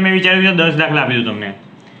 એટલે મેં વિચાર્યું કે 10 દાખલા આપી દઉં તમને.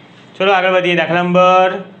 ચલો આગળ વધીએ. દાખલા નંબર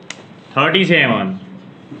 37.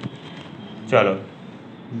 ચલો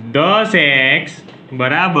 10x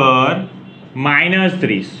બરાબર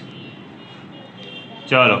 -30.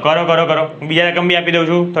 ચલો કરો. હું બીજા રકમ બી આપી દઉં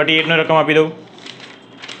છું, 38 નો રકમ આપી દઉં.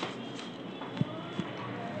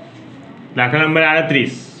 દાખલા નંબર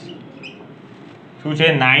 38 શું છે?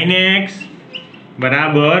 9x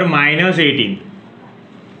બરાબર -18.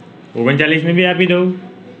 39 ને બી આપી દઉં.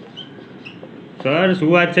 સર શું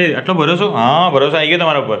વાત છે, આટલો ભરોસો? હા, ભરોસો આવી ગયો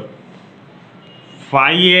તમારા ઉપર.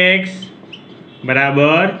 5x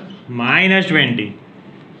બરાબર -20.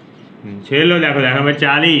 છેલ્લો દાખલો, દાખલા નંબર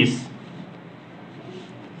 40.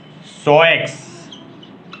 100x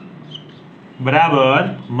બરાબર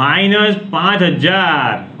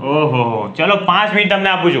 -5000. ઓહો, ચલો 5 મિનિટ તમને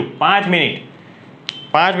આપું છું. 5 મિનિટ,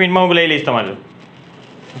 5 મિનિટમાં હું લઈ લઈશ તમારું.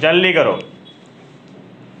 જલ્દી કરો.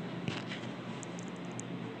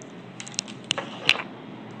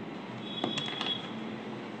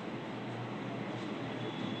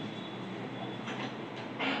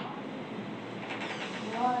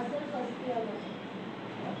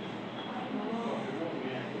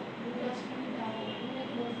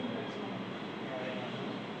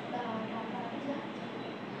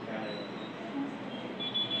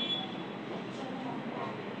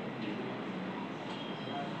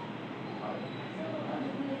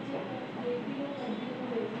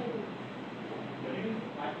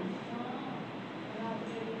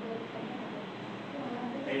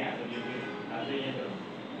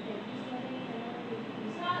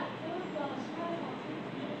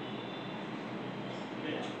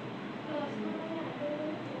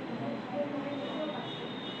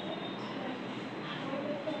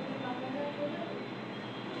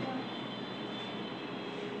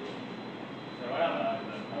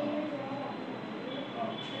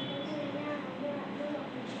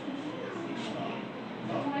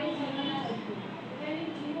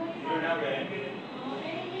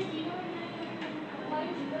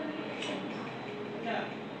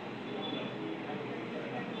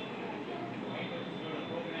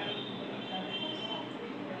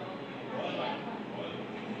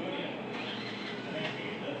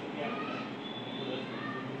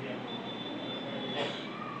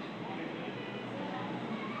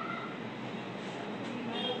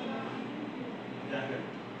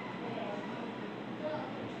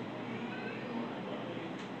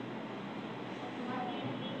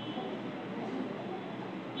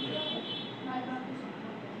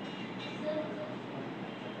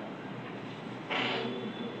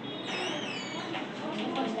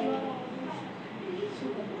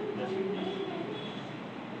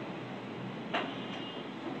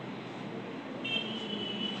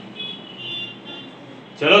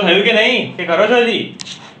 ચલો થયું કે નહીં કે કરો છો હજી?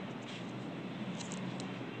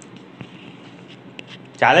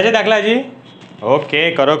 ચાલે છે દાખલા હજી? ઓકે,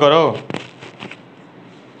 કરો કરો.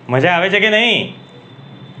 મજા આવે છે કે નહીં?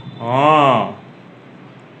 હા,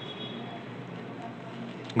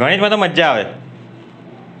 ગણિતમાં તો મજા આવે,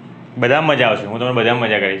 બધામાં મજા આવશે. હું તમને બધામાં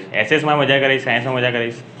મજા કરીશ. એસએસમાં મજા કરીશ, સાયન્સમાં મજા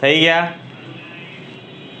કરીશ. થઈ ગયા?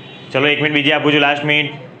 ચલો 1 મિનિટ બીજી આપું છું, લાસ્ટ મિનિટ,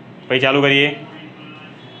 પછી ચાલુ કરીએ.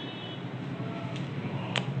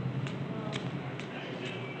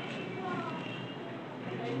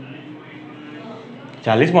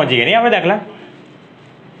 ચાલીસ પહોંચી ગયા નહીં આપણે દાખલા?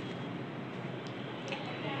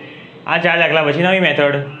 આ 4 દાખલા પછી નવી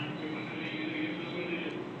મેથડ.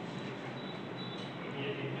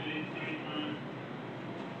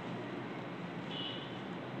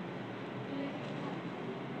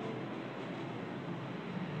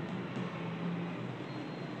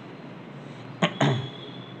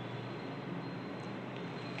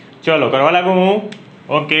 ચલો કરવા લાગુ હું.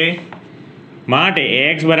 ઓકે, માટે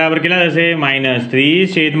x બરાબર કેટલા થશે?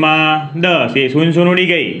 -30/10. એ શૂન્ય શૂન્ય ઉડી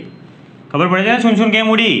ગઈ. ખબર પડે છે ને શૂન્ય શૂન્ય કેમ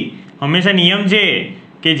ઉડી? હંમેશા નિયમ છે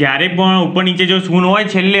કે જ્યારે પણ ઉપર નીચે જો શૂન્ય હોય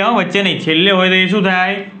છેલ્લે, વચ્ચે નહીં, છેલ્લે હોય તો એ શું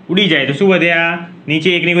થાય? ઉડી જાય. તો શું વધ્યા? નીચે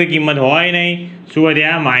એકની કોઈ કિંમત હોય નહીં. શું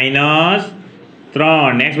વધ્યા?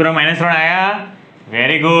 -3. x બરાબર -3 આવ્યા.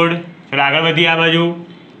 Very good. ચલો આગળ વધીએ આ બાજુ.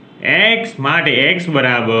 x માટે x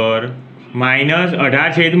બરાબર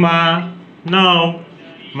 -18/9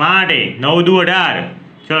 માટે 9 દુ 18.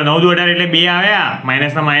 ચલો 9 દુ 18 એટલે 2 આવ્યા,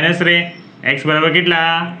 માઇનસના માઇનસ રે. x બરાબર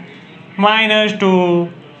કેટલા? -2.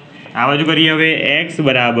 આ બાજુ કરીએ હવે. x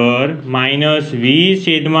બરાબર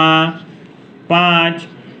 -20/5. 5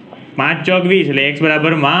 ચોક 20 એટલે x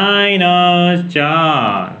બરાબર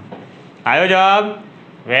 -4. આવ્યો જવાબ?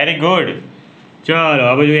 Very good. ચલો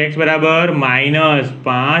આ બાજુ x બરાબર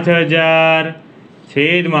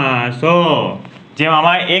 -5000/100. જેમ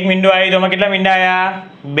આમાં એક મીંડો આવ્યો તો આમાં કેટલા મીંડા આવ્યા?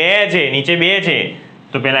 2 છે, નીચે 2 છે.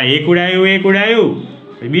 તો પહેલાં એક ઉડાયું,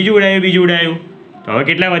 બીજું ઉડાયું. તો હવે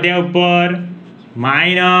કેટલા વધ્યા ઉપર?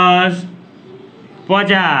 -50.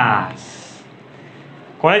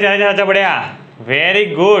 કોને ચારે સાચા પડ્યા? Very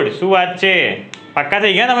good. શું વાત છે, પાક્કા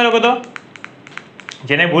થઈ ગયા તમે લોકો તો?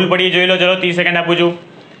 જેને ભૂલ પડી જોઈ લો. ચલો 30 સેકન્ડ આપું છું,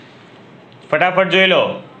 ફટાફટ જોઈ લો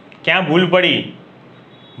ક્યાં ભૂલ પડી.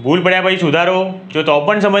 ભૂલ પડ્યા પછી સુધારો. જો તો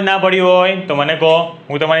પણ સમજ ના પડી હોય તો મને કહો,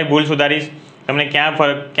 હું તમારી ભૂલ સુધારીશ. તમને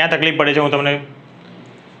ક્યાં તકલીફ પડે છે હું તમને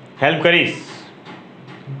હેલ્પ કરીશ.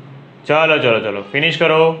 ચલો ફિનિશ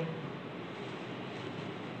કરો.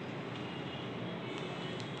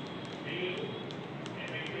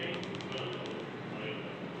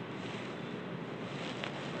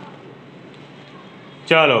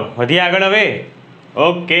 ચલો વધીએ આગળ હવે.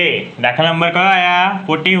 ઓકે, દાખલા નંબર કયો આયા?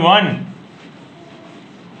 41.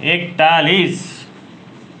 41.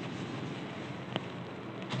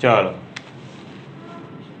 ચલો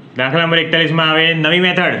દાખલા નંબર 41માં આવે નવી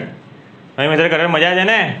મેથડ. કરવાની મજા છે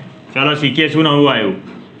ને? ચલો શીખીએ શું નવું આવ્યું.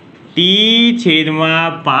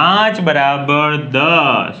 t/5 બરાબર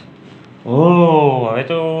 10. હવે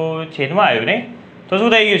તો છેદમાં આવ્યું નહીં? તો શું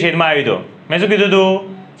થઈ ગયું? છેદમાં આવ્યું તો મેં શું કીધું હતું?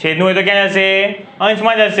 છેદનું હોય તો ક્યાં જશે?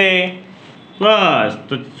 અંશમાં જશે. બસ,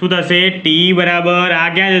 તો શું થશે? t બરાબર આ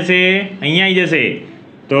ક્યાં જશે? અહીંયા આવી જશે.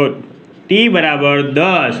 તો t બરાબર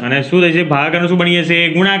 10 અને શું થશે? ભાગાકારનું શું બની જશે?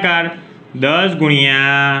 ગુણાકાર. 10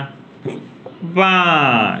 ગુણ્યા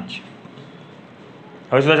 5.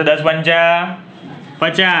 હવે શું થશે? 10 પંચા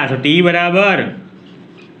 50. તો t બરાબર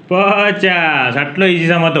 50. આટલો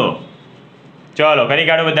ઇઝી સમ હતો. ચલો કરી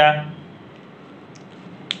કાઢો બધા.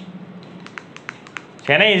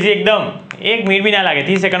 છે ને ઇઝી એકદમ? 1 મિનિટ બી ના લાગે.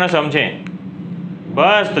 30 સેકન્ડનો સમ છે.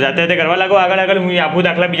 બસ તો જાતે જાતે કરવા લાગો. આગળ હું આપું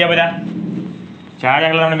દાખલા બીજા બધા. 4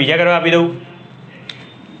 દાખલા તમને બીજા કરવા આપી દઉં.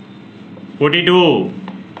 42.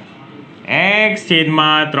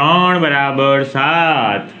 x/3 બરાબર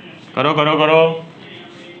 7. કરો.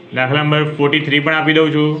 દાખલા નંબર 43 પણ આપી દઉં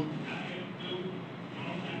છું.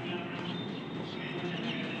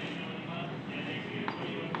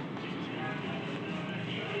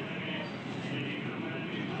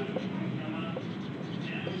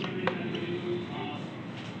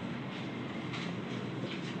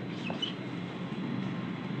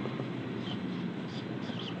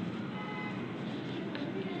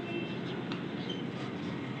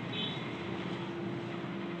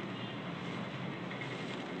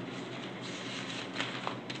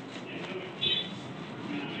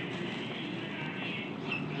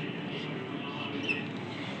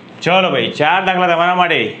 ચલો ભાઈ, 4 દાખલા તમારા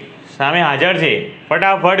માટે સામે હાજર છે.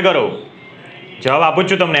 ફટાફટ કરો. જવાબ આપું જ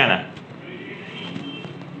છું તમને આના.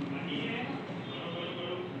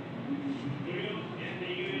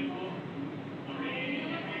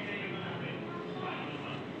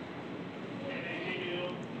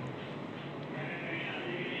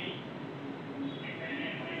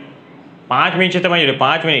 5 મિનિટ છે તમારી જોડે,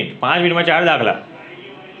 5 મિનિટ. 5 મિનિટમાં 4 દાખલા.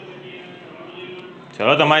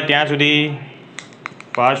 ચલો તમારે ત્યાં સુધી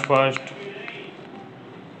ફાસ્ટ.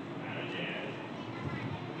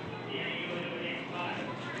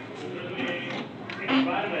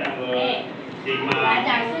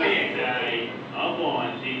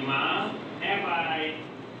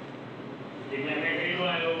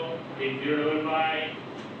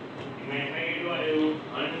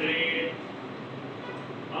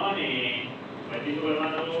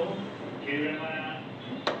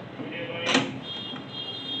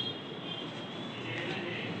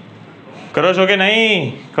 કરો છો કે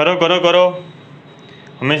નહીં? કરો.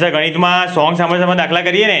 હંમેશા ગણિતમાં સોંગ સાંભળતા દાખલા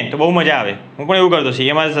કરીએ ને તો બહુ મજા આવે. હું પણ એવું કરતો,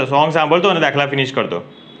 સીએમાં સોંગ સાંભળતો અને દાખલા ફિનિશ કરતો.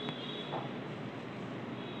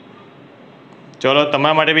 ચલો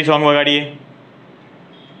તમારા માટે બી સોંગ વગાડીએ.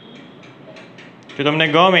 જો તમને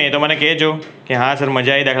ગમે તો મને કહેજો કે હા સર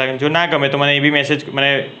મજા આવી દાખલા. જો ના ગમે તો મને એ બી મેસેજ મને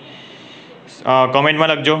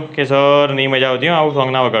કમેન્ટમાં લખજો કે સર નહીં મજા આવતી, આવું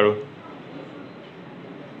સોંગ ના વગાડું.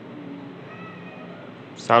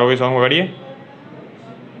 સારું કોઈ સોંગ વગાડીએ.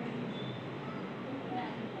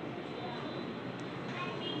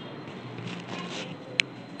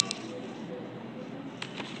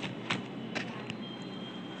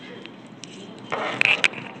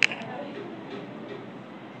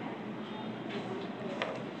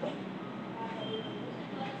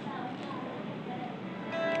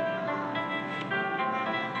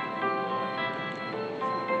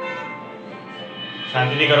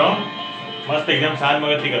 શાંતિથી કરો, મસ્ત એકદમ શાંત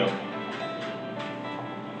મગજથી કરો.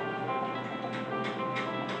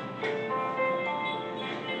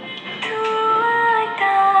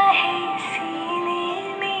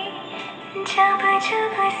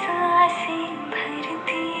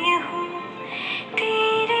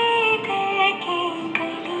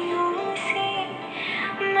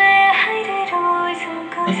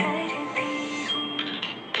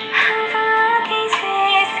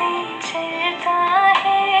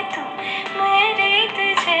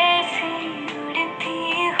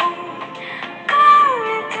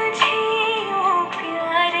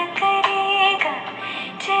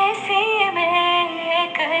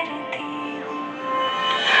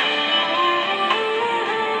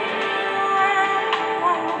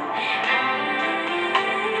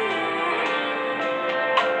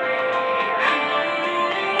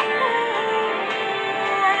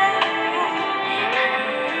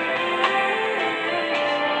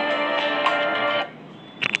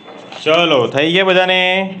 ચલો થઈ ગયા બધાને.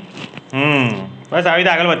 બસ આવી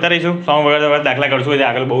રીતે આગળ વધતા રહીશું. સોંગ વગર દાખલા કરશું એટલે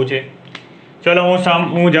આગળ બહુ છે. ચલો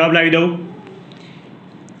હું જવાબ લાવી દઉં.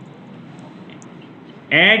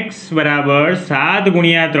 x બરાબર 7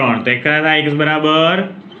 ગુણ્યા 3 તો x બરાબર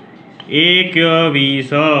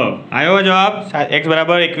 21. આવ્યો જવાબ x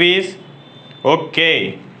બરાબર 21. ઓકે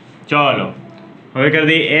ચલો હવે કરી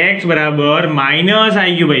દઈએ x બરાબર માઇનસ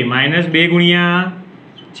આવી ગયું ભાઈ, -2 ગુણ્યા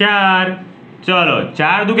 4. ચલો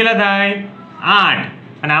 4 દુ કેટલા થાય? 8.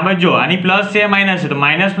 અને આ બાજુ જો આની પ્લસ છે માઇનસ છે તો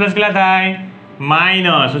માઇનસ પ્લસ કેટલા થાય?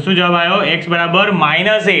 માઇનસ. શું જવાબ આવ્યો? x બરાબર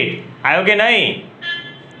 -8. આવ્યો કે નહીં?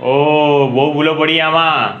 ઓ બહુ ભૂલો પડી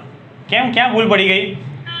આમાં. કેમ ક્યાં ભૂલ પડી ગઈ?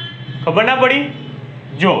 ખબર ના પડી?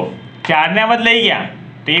 જો 4 ને આમાં લઈ ગયા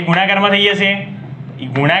તો એ ગુણાકારમાં થઈ જશે.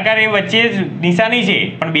 ગુણાકાર એ વચ્ચે જ નિશાની છે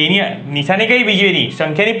પણ બેની નિશાની કઈ બીજી એની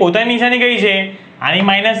સંખ્યાની પોતાની નિશાની કઈ છે? આની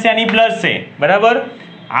માઇનસ છે આની પ્લસ છે, બરાબર.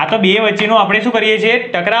 આ તો બે વચ્ચેનો આપણે શું કરીએ છીએ?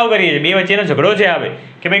 ટકરાવ કરીએ છીએ. બે વચ્ચેનો ઝઘડો છે આવે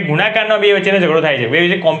કે ભાઈ ગુણાકારનો બે વચ્ચેનો ઝઘડો થાય છે, બે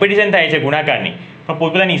વચ્ચે કોમ્પિટિશન થાય છે ગુણાકારની. પણ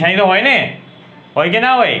પોતપોતાની નિશાની તો હોય ને, હોય કે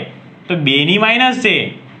ના હોય? તો 2ની માઇનસ છે,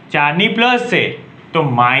 4ની પ્લસ છે, તો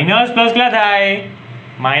માઇનસ પ્લસ કેટલા થાય?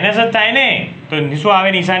 માઇનસ જ થાય ને. તો શું આવે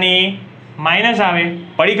નિશાની? માઇનસ આવે.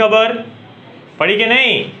 પડી ખબર? પડી કે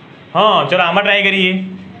નહીં? હા ચલો આમાં ટ્રાય કરીએ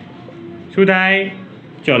શું થાય.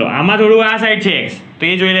 ચલો આમાં થોડું આ સાઈડ છે x તો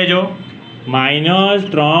એ જોઈ લેજો.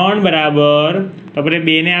 -3 બરાબર તો આપણે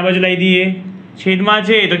 2 ને આ બાજુ લઈ દઈએ, છેદમાં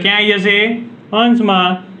છે તો ક્યાં આવી જશે?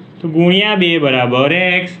 અંશમાં. તો ગુણ્યા 2 બરાબર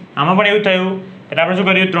x. આમાં પણ એવું થયું એટલે આપણે શું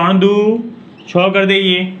કર્યું? 3 દુ 6 કરી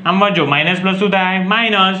દઈએ. આમાં જો માઇનસ પ્લસ શું થાય?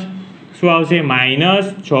 માઇનસ. શું આવશે?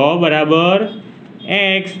 -6 બરાબર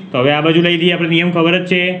x. તો હવે આ બાજુ લઈ દઈએ, આપણે નિયમ ખબર જ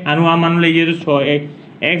છે. આનું લઈ જઈએ તો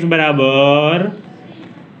 6x બરાબર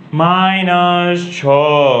 -6.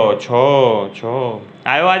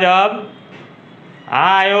 આવ્યો આ જવાબ?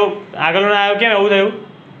 હા આવ્યો. આગળનો આવ્યો. કેમ એવું થયું?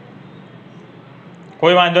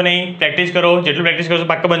 કોઈ વાંધો નહીં, પ્રેક્ટિસ કરો. જેટલું પ્રેક્ટિસ કરશો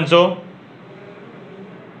પાક્કા બનશો.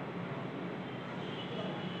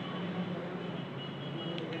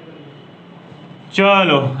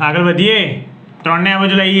 ચલો આગળ વધીએ. 3 ને આ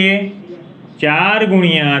બાજુ લઈએ. 4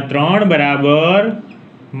 ગુણ્યા 3 બરાબર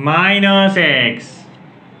 -x.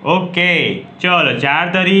 ઓકે ચલો 4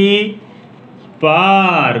 તરી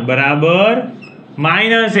બાર બરાબર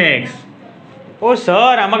 -x। ઓ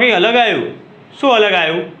સર આમાં કંઈ અલગ આવ્યું? શું અલગ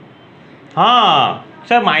આવ્યું? હા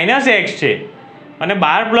સર -x છે અને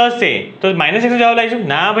 12 પ્લસ છે તો -x નો જવાબ લાવીશું?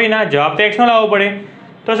 ના ભાઈ ના, જવાબ તો x નો લાવવો પડે।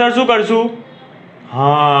 તો સર શું કરશું?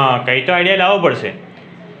 હા કંઈ તો આઈડિયા લાવવો પડશે।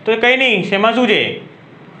 તો કંઈ નહીં, શેમાં શું છે,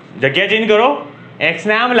 જગ્યા ચેન્જ કરો, x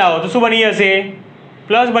ને આમ લાવો તો શું બની જશે?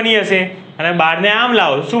 પ્લસ બની જશે, અને 12 ને આમ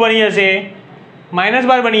લાવો તો શું બની જશે?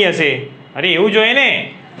 -12 બની જશે। અરે એવું જોઈએ ને,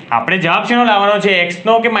 આપણે જવાબ શેનો લાવવાનો છે, x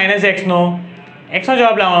નો કે -x નો? x નો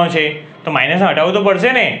જવાબ લાવવાનો છે તો માઇનસ હટાવવું તો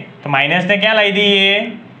પડશે ને। તો માઇનસ ને ક્યાં લાવી દઈએ?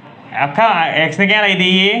 આખા x ને ક્યાં લાવી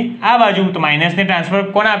દઈએ? આ બાજુ। તો માઇનસ ને ટ્રાન્સફર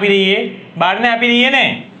કોને આપી દઈએ? 12 ને આપી દઈએ ને।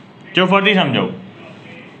 જો ફરીથી સમજાવું,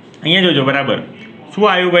 અહીંયા જોજો બરાબર શું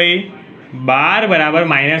આવ્યું ભાઈ? 12 બરાબર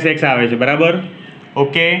 -x આવે છે બરાબર,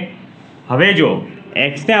 ઓકે। હવે જો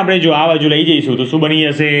x ને આપણે જો આ બાજુ લઈ જઈશું તો શું બની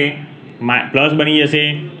જશે? પ્લસ બની જશે।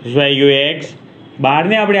 શું આવી ગયું? x। 12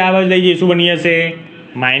 ને આપણે આ બાજુ લઈ જઈએ શું બની જશે?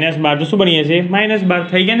 -12 તો શું બની જશે? -12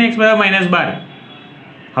 થઈ ગયા ને, x બરાબર -12।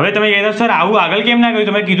 હવે તમે કહેતા સર આવું આગળ કેમ ના કર્યું?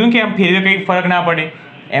 તમે કીધું કે આમ ફેરવે કંઈ ફરક ના પડે।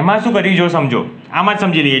 એમાં શું કર્યું જો સમજો, આમાં જ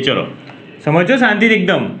સમજી લઈએ, ચલો સમજો શાંતિથી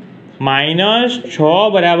એકદમ।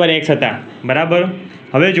 -6 બરાબર x હતા બરાબર।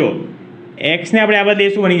 હવે જો x ને આપણે આ બાજુ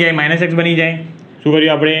શું બની જાય? -x બની જાય। શું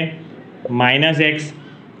કર્યું આપણે? -x,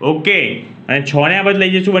 okay. અને 6 ને આ બાજુ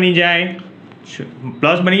લઈ જઈએ શું બની જાય?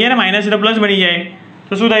 પ્લસ બની જાય ને, માઇનસ એટલે પ્લસ બની જાય।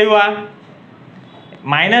 તો શું થયું?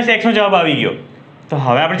 આ -x નો જવાબ આવી ગયો। તો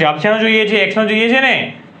હવે આપણે જવાબ શાનો જોઈએ છે? x નો જોઈએ છે ને।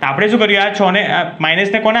 તો આપણે શું કર્યું? આ 6 ને માઇનસ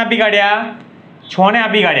ને કોને આપી કાઢ્યા? 6 ને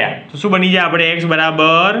આપી કાઢ્યા તો શું બની જાય આપણે? x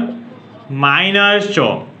બરાબર -6।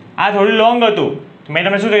 આ થોડું લોંગ હતું, મેં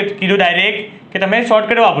તમને શું કીધું ડાયરેક્ટ કે તમે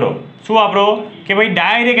શોર્ટકટ વાપરો। શું વાપરો? કે ભાઈ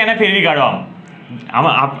ડાયરેક્ટ એને ફેરવી કાઢો।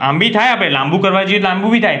 આમ બી થાય, આપણે લાંબુ કરવા જઈએ લાંબુ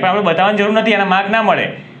બી થાય, પણ આપણે બતાવવાની જરૂર નથી, એના માર્ક ના મળે।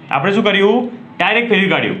 આપણે શું કર્યું? ડાયરેક્ટ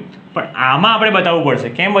ફેરવી કાઢ્યું। પણ આમાં આપણે બતાવવું પડશે।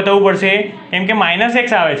 કેમ બતાવવું પડશે? કેમ કે -x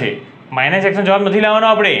આવે છે। -x નો જવાબ નથી લાવવાનો,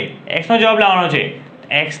 આપણે x નો જવાબ લાવવાનો છે।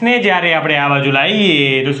 x ને જ્યારે આપણે આ બાજુ લાવીએ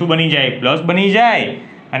તો શું બની જાય? પ્લસ બની જાય,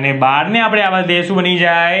 અને 12 ને આપણે આ બાજુ લઈએ શું બની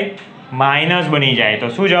જાય? માઇનસ બની જાય। તો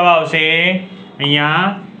શું જવાબ આવશે અહીંયા?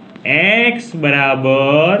 x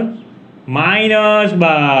બરાબર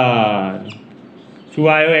 -12। શું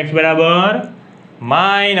આવ્યો? x બરાબર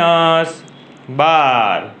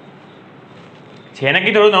 -12 છે ને? કે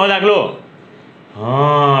થોડો નવો દાખલો?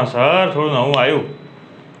 હા સર થોડું નવું આવ્યું,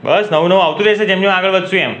 બસ નવું આવતું રહેશે જેમ જેમ આગળ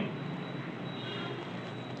વધશું એમ।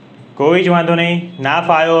 કોઈ જ વાંધો નહીં, ના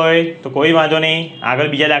ફાવ્યો હોય તો કોઈ વાંધો નહીં, આગળ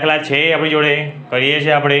બીજા દાખલા છે આપણી જોડે, કરીએ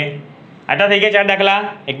છીએ આપણે। આટલા થઈ ગયા 4 દાખલા,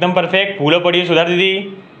 એકદમ પરફેક્ટ। ભૂલો પડી સુધારી દીધી,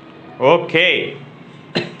 ઓકે।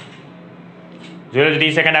 જોઈ લો,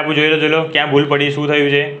 30 સેકન્ડ આપું, જોઈ લો ક્યાં ભૂલ પડી, શું થયું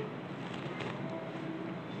છે।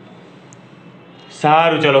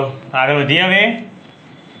 સારું ચલો આગળ વધીએ। હવે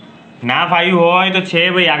ના ફાવ્યું હોય તો છે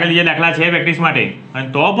ભાઈ, આગળ બીજા દાખલા છે પ્રેક્ટિસ માટે, અને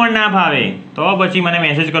તો પણ ના ફાવે તો પછી મને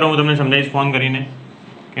મેસેજ કરો, હું તમને સમજાવીશ ફોન કરીને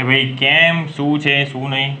કે ભાઈ કેમ, શું છે શું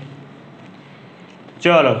નહીં।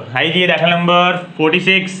 ચલો આવી જઈએ દાખલા નંબર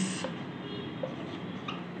 46।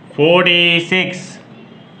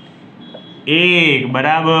 1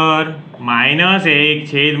 બરાબર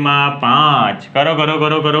 -1/5। કરો કરો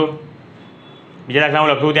કરો કરો, બીજા દાખલા હું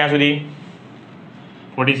લખું ત્યાં સુધી।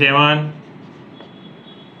 47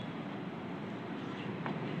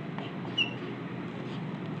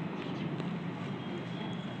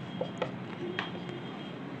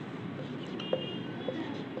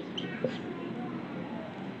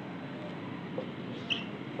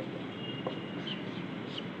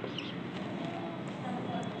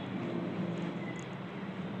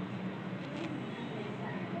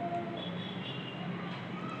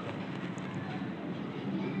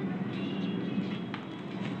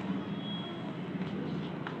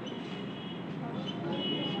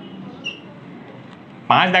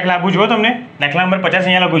 5 દાખલા આપું છું તમને। દાખલા નંબર 50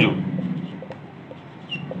 અહીંયા લખું છું।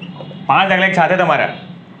 5 દાખલા એક સાથે તમારા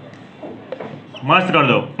મસ્ત કરી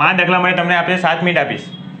દો। 5 દાખલા માટે તમને આપણે 7 મિનિટ આપીશ।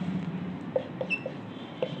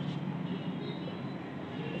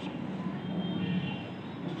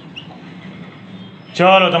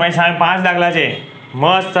 ચલો તમારી સામે 5 દાખલા છે,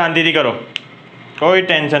 મસ્ત શાંતિથી કરો, કોઈ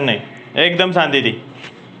ટેન્શન નહીં, એકદમ શાંતિથી।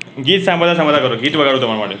 ગીત સાંભળતા કરો, ગીત વગાડું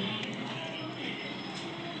તમારા માટે।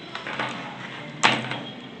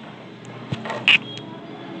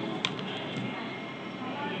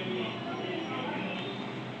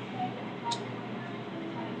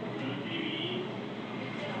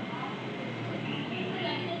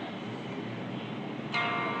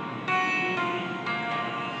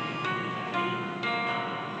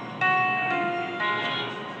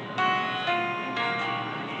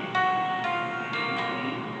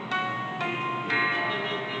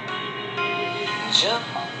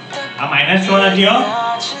 આ -6 નથી હો,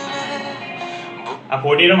 આ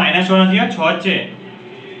 40 નો -6 નથી હો, 6 જ છે.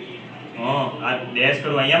 આ ડેશ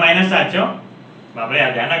કરું અહીંયા -7 છે હો બાપરે,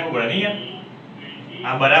 આ ધ્યાન રાખવું પડે નહીં યાર.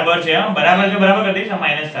 આ બરાબર છે હો, બરાબર છે, બરાબર કરી દઈશ. આ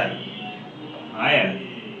 -7. હા યાર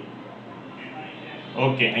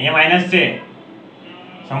ઓકે, અહીંયા માઇનસ છે,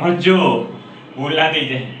 સમજજો, ભૂલ ના થઈ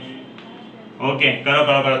જાય. ઓકે કરો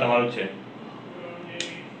કરો કરો, તમારું જ છે.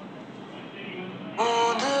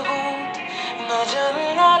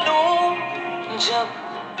 जब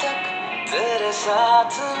तक तेरे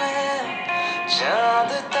साथ में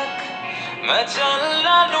चांद तक मैं चल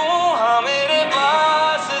ना लूं, हाँ मेरे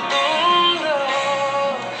पास तुम रहो,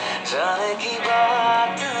 जाने की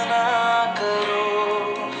बात ना करो,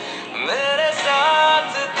 मेरे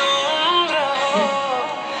साथ तुम रहो,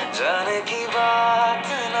 जाने की बात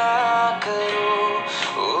ना करो.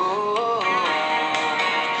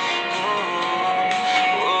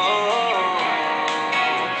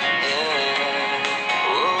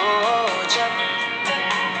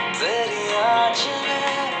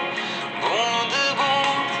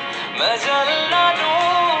 मैं जलना दूं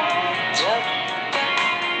जब तक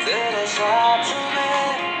तेरे साथ में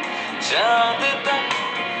चांद तक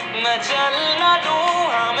मैं जलना दूं,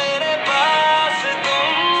 हाँ मेरे पास तुम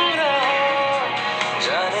रहो,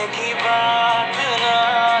 जाने की बात ना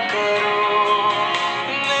करो,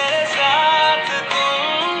 मेरे साथ तुम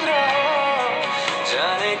रहो,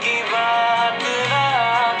 जाने की बात ना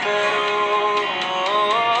करो.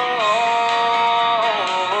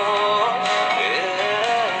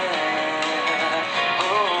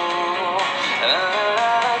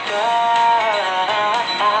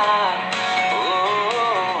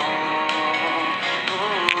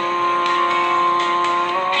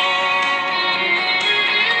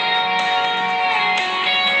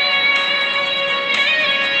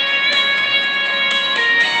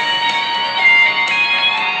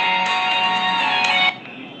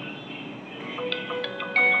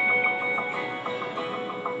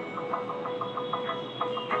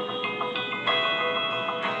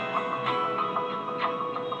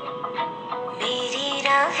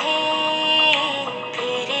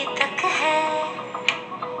 तेरे तक है,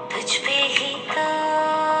 तुझ पे ही तो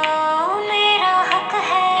मेरा हक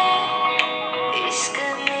है, इश्क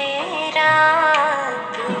मेरा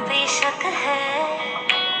तू बेशक है,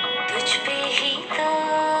 तुझ पे ही तो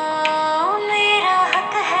मेरा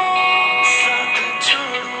हक है. साथ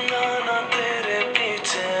छोड़ूंगा ना तेरे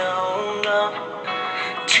पीछे आऊंगा,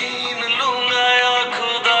 छीन लूंगा या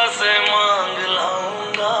खुदा से मांग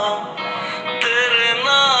लाऊंगा,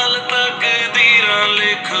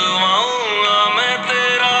 लिखवाऊंगा मैं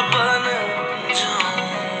तेरा बन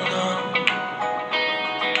जाऊंगा,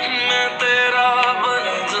 मैं तेरा बन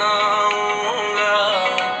जाऊंगा.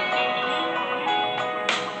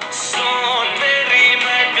 सुन तेरी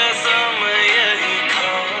मैं कसम यही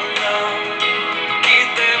खाऊंगा,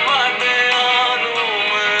 कीते वादे आनू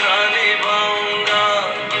मरा निभाऊंगा,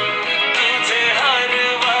 तुझे हर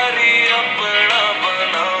बारी अपना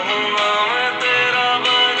बनाऊंगा, मैं तेरा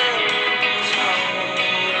बन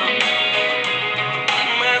जाऊंगा,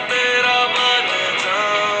 मैं तेरा बन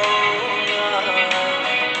जाऊंगा.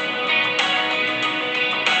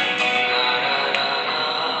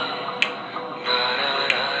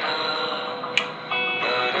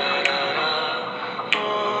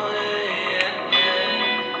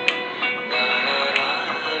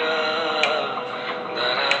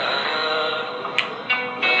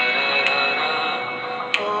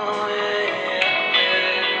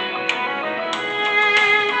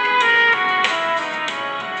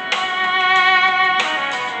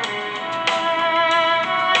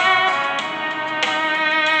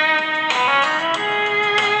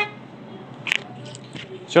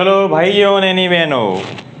 ચલો ભાઈઓ અને એની બહેનો,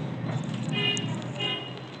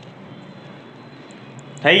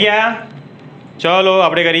 થઈ ગયા. ચલો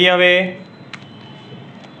આપણે કરીએ હવે.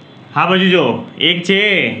 હા બાજુ જો 1 છે,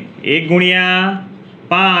 1 ગુણ્યા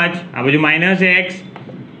 5, આ બાજુ -x,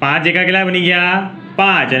 5 એકા કેટલા બની ગયા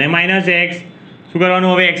 5 અને -x. શું કરવાનું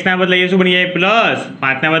હવે? x ના બદલે શું બની જાય? પ્લસ.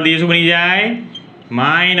 5 ના બદલે શું બની જાય?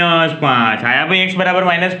 -5. આયા ભાઈ x બરાબર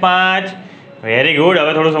 -5. Very good.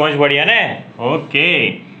 હવે થોડું સમજ પડી ને? ઓકે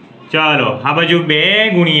ચાલો. આ બાજુ 2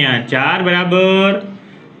 ગુણ્યા 4 બરાબર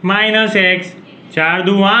 -x. 4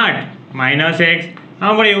 દુ 8 -x.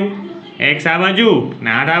 હા મળ્યું. x આ બાજુ ને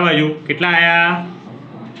 8 આ બાજુ. કેટલા આયા?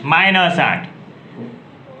 -8.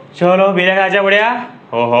 ચલો બે સાચા પડ્યા.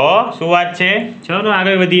 ઓહો શું વાત છે. ચલો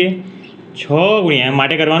આગળ વધીએ. 6 ગુણ્યા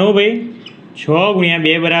માટે કરવાનું ભાઈ. 6 ગુણ્યા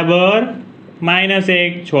 2 બરાબર -1.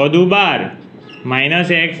 6 દુ 12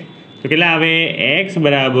 -x. તો કેટલા આવે? x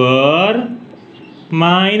બરાબર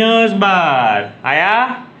 -12 આયા?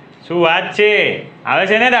 શું વાત છે, આવે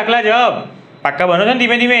છે ને દાખલા જવાબ? પાક્કા બનો છો ને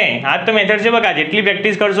ધીમે ધીમે? આ તો મેથડ છે બકા, જેટલી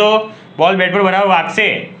પ્રેક્ટિસ કરશો બોલ બેટ પર બરાબર વાગશે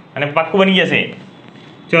અને પાક્કું બની જશે.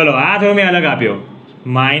 ચલો આ થોડો મેં અલગ આપ્યો.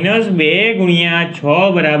 -2 ×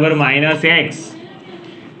 6 બરાબર -x.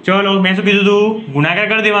 ચલો મેં શું કીધું હતું? ગુણાકાર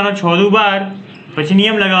કરી દેવાનો, 6 દુ 12, પછી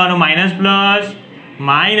નિયમ લગાવવાનો માઇનસ પ્લસ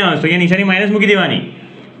માઇનસ, તો અહીંયા નિશાની માઇનસ મૂકી દેવાની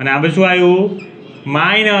અને આ બધું શું આવ્યું?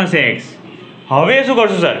 -x. હવે શું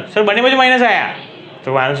કરશું સર બંને બાજુ માઇનસ આવ્યા તો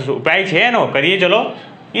ઉપાય છે એનો, કરીએ ચલો.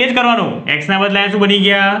 એ જ કરવાનું. x ના બદલે શું બની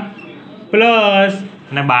ગયા? પ્લસ,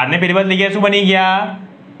 અને 12 ને પેલી બાજુ લઈ ગયા શું બની ગયા?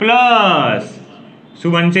 પ્લસ. શું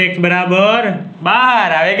બનશે? x બરાબર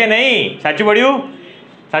 12 આવે કે નહીં? સાચું પડ્યું?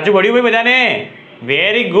 સાચું પડ્યું ભાઈ બધાને?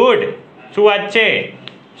 Very good. શું વાત છે?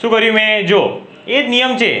 શું કર્યું મેં? જો એ જ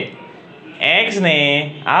નિયમ છે. x ને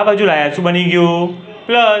આ બાજુ લાયા, શું બની ગયું?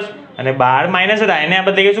 પ્લસ, અને 12 માઇનસ હતા એને આ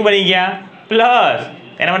બદલે શું બની ગયા? પ્લસ.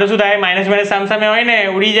 એના માટે શું થાય? માઇનસ માઇનસ સામસામે હોય ને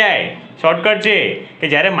ઉડી જાય. શોર્ટકટ છે કે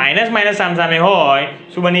જ્યારે માઇનસ માઇનસ સામસામે હોય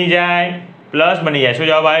શું બની જાય? પ્લસ બની જાય. શું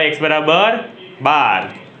જવાબ આવે? x બરાબર 12.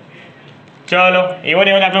 ચલો એવો ને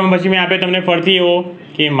એવો દાખલો પછી મેં આપ્યો તમને ફરતી એવો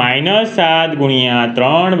કે -7 ×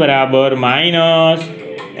 3 બરાબર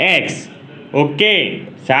 -x. ઓકે,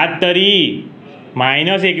 7 તરી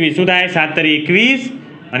 -21 શું થાય? 7 તરી 21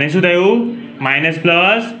 અને શું થયું? માઇનસ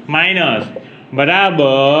પ્લસ માઇનસ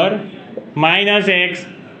બરાબર -x.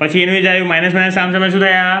 પછી એનું જ આવ્યું માઇનસ માઇનસ સામે શું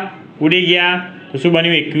થયા? ઉડી ગયા. તો શું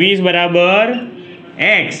બન્યું? 21 બરાબર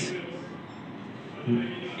x.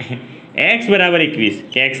 x બરાબર 21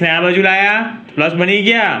 કે x ને આ બાજુ લાયા પ્લસ બની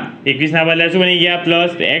ગયા, 21 ના બદલે શું બની ગયા?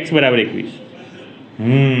 પ્લસ. x બરાબર 21.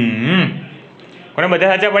 કોને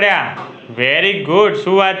બધા સાચા પડ્યા? Very good.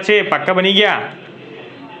 શું વાત છે, પાક્કા બની ગયા.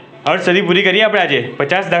 અર્થ સદી પૂરી કરી આપણે આજે.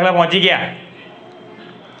 50 દાખલા પહોંચી ગયા.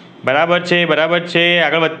 બરાબર છે, બરાબર છે.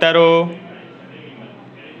 આગળ વધતા રહો.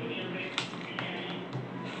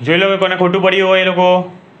 જોઈ લો કે કોને ખોટું પડ્યું હોય એ લોકો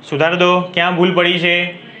સુધાર દો, ક્યાં ભૂલ પડી છે.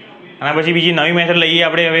 આના પછી બીજી નવી મેથડ લઈએ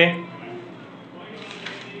આપણે હવે.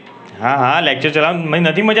 હા લેક્ચર ચલાવવાનું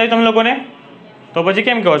નથી મજા આવી તમે લોકોને? તો પછી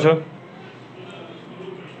કેમ કહો છો?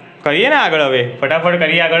 કરીએ ને આગળ હવે, ફટાફટ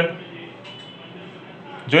કરીએ આગળ.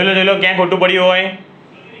 જોઈ લો ક્યાં ખોટું પડ્યું હોય.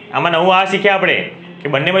 આમાં નવું આ શીખ્યા આપણે કે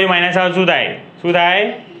બંને બાજુ માઇનસ આવે શું થાય?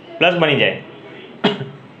 પ્લસ બની જાય.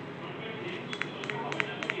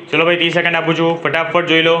 ચલો ભાઈ 30 સેકન્ડ આપું છું, ફટાફટ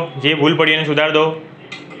જોઈ લો, જે ભૂલ પડી એને સુધાર દો.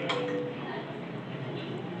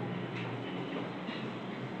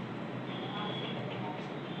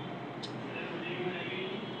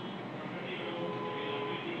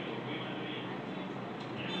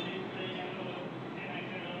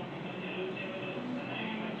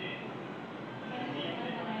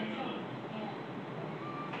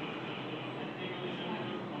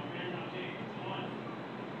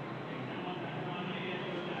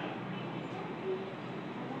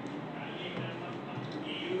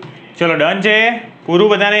 ચલો ડન છે પૂરું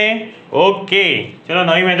બધાને? ઓકે ચલો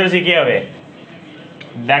નવી મેથડ શીખીએ હવે.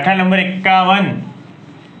 દાખલા નંબર 51.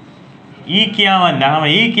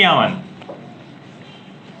 દાખલામાં E51.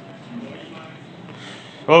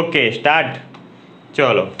 Okay start.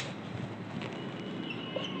 ચલો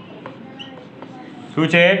શું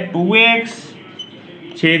છે? 2x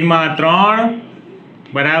છેદમાં 3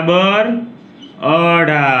 બરાબર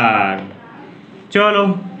 18. ચલો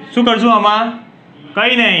શું કરશું આમાં?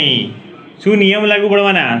 કંઈ નહીં. શું નિયમ લાગુ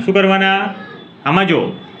પડવાના? શું કરવાના આમાં? જો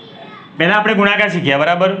પહેલાં આપણે ગુણાકાર શીખ્યા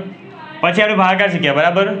બરાબર, પછી આપણે ભાગાકાર શીખ્યા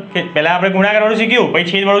બરાબર. કે પહેલાં આપણે ગુણાકારવાળું શીખ્યું, પછી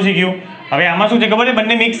છેદવાળું શીખ્યું. હવે આમાં શું છે ખબર છે?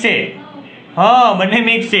 બંને મિક્સ છે. બંને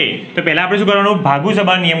મિક્સ છે. તો પહેલાં આપણે શું કરવાનું? ભાગુ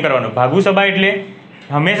સભા નિયમ કરવાનો. ભાગુ સભા એટલે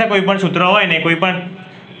હંમેશા કોઈ પણ સૂત્ર હોય ને કોઈ પણ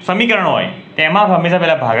સમીકરણ હોય તેમાં હંમેશા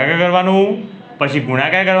પહેલાં ભાગાકાર કરવાનું, પછી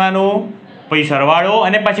ગુણાકાર કરવાનું, પછી સરવાળો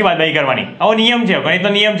અને પછી બાદબાકી કરવાની. આવો નિયમ છે, ગણિતનો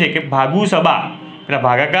નિયમ છે કે ભાગુ સભા. પહેલાં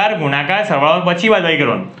ભાગાકાર, ગુણાકાર, સરવાળો પછી બાદબાકી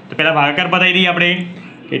કરવાનું. તો પહેલાં ભાગાકાર બતાવી દઈએ આપણે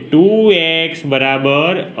કે 2x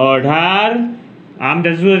બરાબર 18. આમ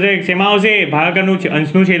શું થશે? શેમાં આવશે? ભાગાકારનું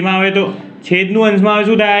અંશનું છેદમાં આવે તો છેદનું અંશમાં આવે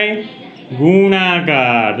શું થાય?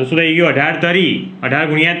 ગુણાકાર. તો શું થઈ ગયું? 18 તરી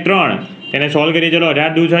 18 × 3. તેને સોલ્વ કરીએ. ચલો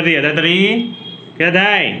 18 દૂ 6 18 તરી કેટલા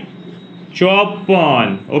થાય? 54.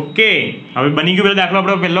 ઓકે હવે બની ગયું. પેલો દાખલો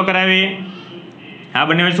આપણે પહેલો કરાવીએ. આ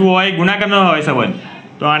બંને શું હોય? ગુણાકારનો હોય સંબંધ.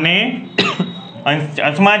 તો આને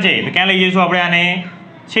અંશમાં છે તો ક્યાં લઈ જઈશું આપણે? આને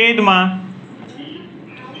છેદમાં.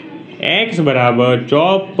 x બરાબર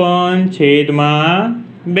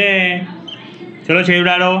 54/2. ચલો છેદ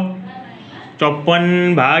ઉડાડો. 54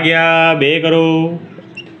 ભાગ્યા 2 કરો.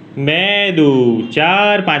 2 દુ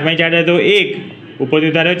 4, 5 × 4 તો 1.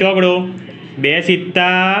 ઉપરથી ઉતાર્યો ચોકડો. 2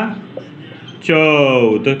 સિત્તા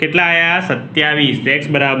 14. તો કેટલા આવ્યા? 27. x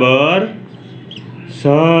બરાબર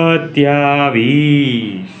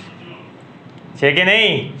 27 છે કે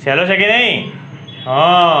નહીં? સહેલો છે કે નહીં?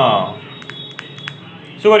 હા,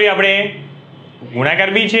 શું કર્યું આપણે? ગુણાકાર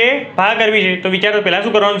બી છે, ભાગાકાર બી છે. તો વિચારો પહેલાં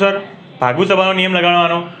શું કરવાનું સર? ભાગુ સભાનો નિયમ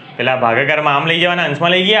લગાડવાનો. પહેલાં ભાગાકારમાં આમ લઈ જવાના,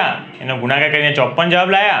 અંશમાં લઈ ગયા, એનો ગુણાકાર કરીને 54 જવાબ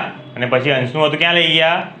લાયા, અને પછી અંશનું હતું ક્યાં લઈ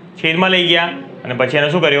ગયા? છેદમાં લઈ ગયા, અને પછી એનો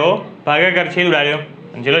શું કર્યો? ભાગાકાર છેદ ઉડાડ્યો,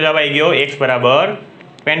 અને છેલ્લો જવાબ આવી ગયો x બરાબર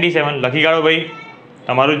 27. લખી કાઢો ભાઈ,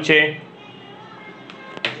 તમારું જ છે.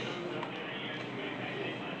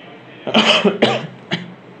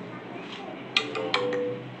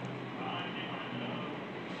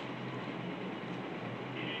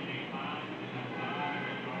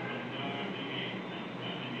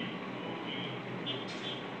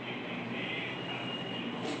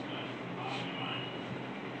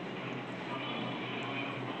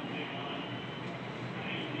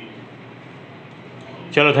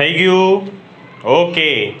 ચલો થઈ ગયું. ઓકે,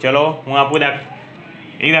 ચલો હું આપું એક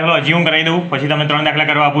દાખલો હજી હું કરાવી દઉં, પછી તમે 3 દાખલા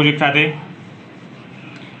કરવા આપું છું એક સાથે.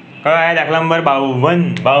 કયો આવ્યા દાખલા નંબર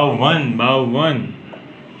 52?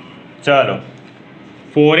 ચલો,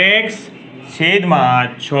 4x છેદમાં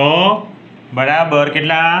 6 બરાબર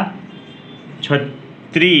કેટલા?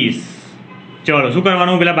 36. ચલો શું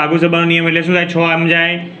કરવાનું? પેલા ભાગુ સભાનો નિયમ એટલે શું થાય? 6 આમ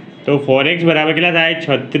જાય તો 4x બરાબર કેટલા થાય?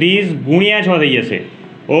 36 ગુણ્યા 6 થઈ જશે.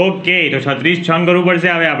 ઓકે, તો 36 છંગ કરવું પડશે.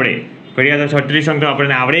 હવે આપણે કરીએ તો 36 છંગ તો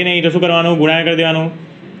આપણને આવડે નહીં, તો શું કરવાનું? ગુણાકાર કરી દેવાનું.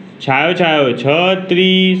 છાયો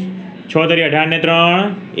 36, 6 તરી 18 ને 3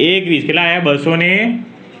 21, કેટલા આવ્યા?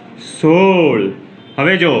 216.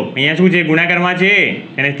 હવે જો અહીંયા શું છે? ગુણાકારમાં છે,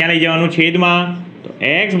 એને ક્યાં લઈ જવાનું? છેદમાં. તો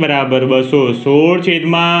x બરાબર 216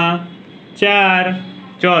 છેદમાં 4.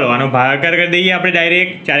 ચલો આનો ભાગાકાર કરી દઈએ આપણે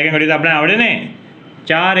ડાયરેક્ટ. 4 એકમ કરીએ તો આપણે આવડે ને?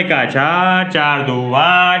 4 એકા 4, 4 દુ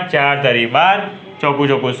 8, 4 તરી 12, ચોકું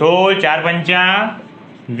 16, 4 પંચા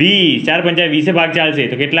 20, 4 પંચા 20 ભાગ ચાલશે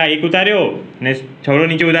તો કેટલા? 1 ઉતાર્યો ને છોડો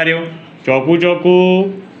નીચે ઉતાર્યો, ચોકું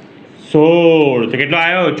 16, તો કેટલો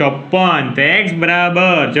આવ્યો? 54. તો x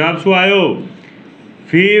બરાબર જવાબ શું આવ્યો?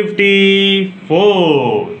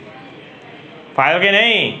 54. ફાયો કે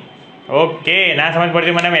નહીં? ઓકે, ના સમજ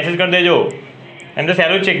પડતી મને મેસેજ કરી દેજો, એમ તો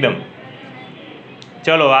સહેલું જ છે એકદમ.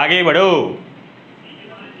 ચલો આગે બઢો.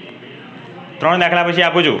 3 દાખલા પછી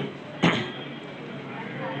આપું છું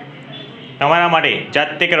તમારા માટે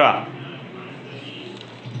જાતે કરવા.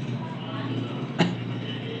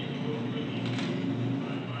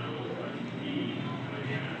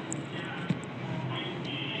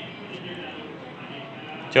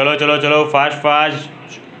 ચલો ચલો ચલો ફાસ્ટ.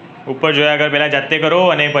 ઉપર જોયા આગળ પહેલાં જાતે કરો,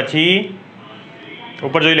 અને પછી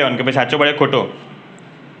ઉપર જોઈ લેવાનું કે ભાઈ સાચો પડે ખોટો.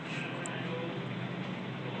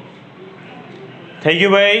 થઈ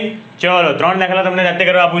ગયું ભાઈ? ચલો 3 દાખલા તમને જાતે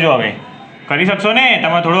કરવા આપું છું. હવે કરી શકશો ને?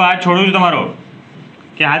 તમારે થોડો હાથ છોડું છું તમારો,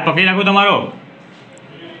 કે હાથ પકડી રાખું તમારો?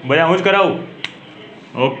 બધા હું જ કરાવું?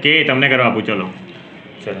 ઓકે, તમને કરવા આપું. ચલો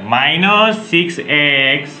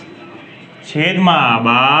 -6x છેદમાં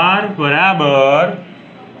 12 બરાબર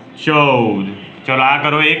 14. ચલો આ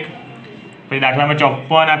કરો એક. પછી દાખલામાં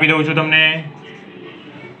 54 આપી દઉં છું તમને.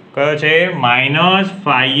 કયો છે?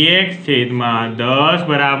 -5x છેદમાં 10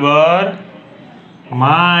 બરાબર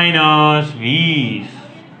 -20.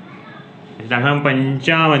 દાખલામાં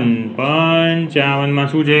 55 માં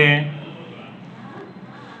શું છે?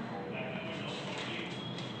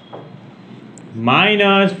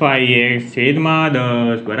 -5x છેદમાં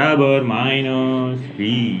 10 બરાબર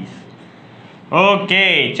 -20. ઓકે,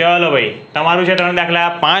 ચલો ભાઈ તમારું છે 3 દાખલા.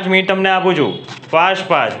 5 મિનિટ તમને આપું છું.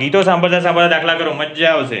 ફાસ્ટ ગીતો સાંભળતા દાખલા કરો,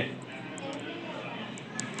 મજા આવશે.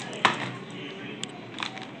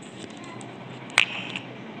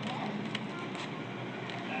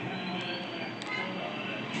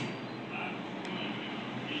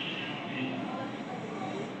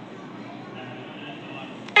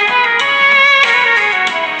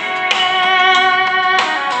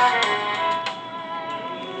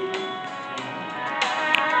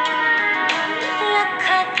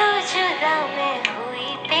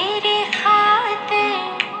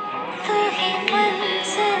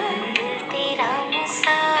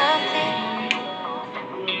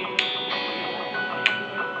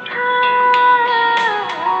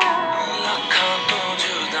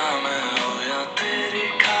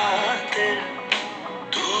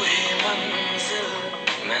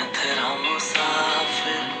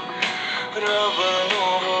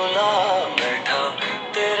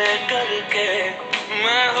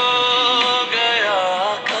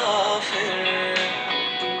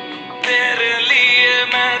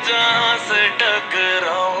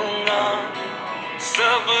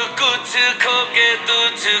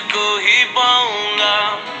 तुझको ही पाऊंगा,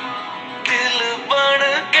 दिल बन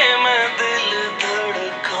के मैं दिल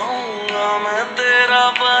धड़काऊंगा, मैं तेरा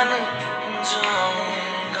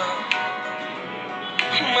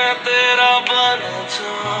मैं तेरा बन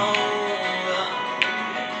जाऊंगा।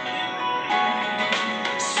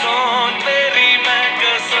 सोन तेरी मैं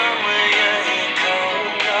कसम यही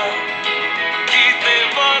खाऊंगा, कीते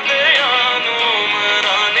वादे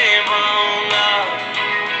मेरा निभाऊंगा,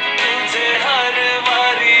 तुझे हर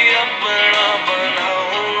बारी अपना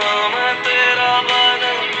बनाऊंगा। मैं तेरा बन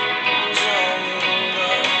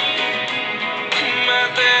जाऊंगा, मैं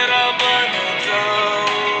तेरा बन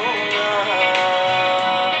जाऊंगा।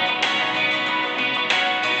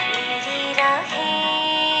 मेरी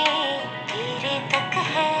राहें तेरे तक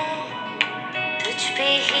है, तुझ पे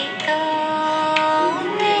ही तो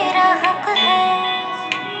मेरा हक है।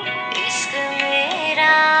 इश्क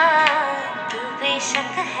मेरा तू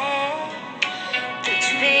बेशक है, तुझ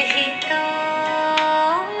पे ही तो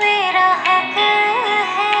मेरा हक है।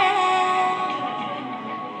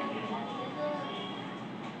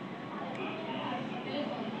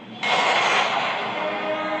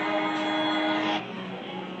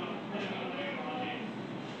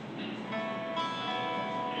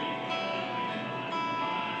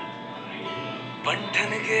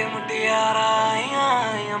 बंठन के मुटियारा आइया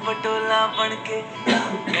पटोला बन के,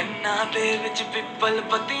 गन्ना दे विच पिपल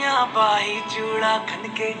पत्तियां पाही चूड़ा खन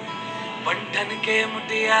के। बंठन के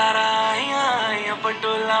मुटियारा आइया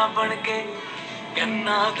पटोला बन के,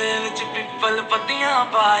 गन्ना दे विच पिपल पत्तियां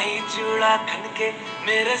पाही चूड़ा खन के।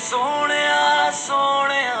 मेरे सोहणिया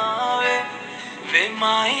सोहणिया वे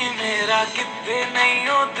माही मेरा किते नहीं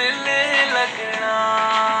ओ दिल लगना।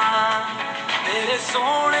 मेरे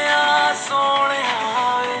सोहणिया सोहणिया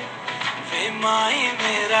वे माही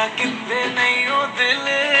मेरा किते नहीं ओ दिल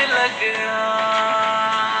लगना।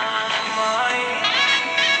 माही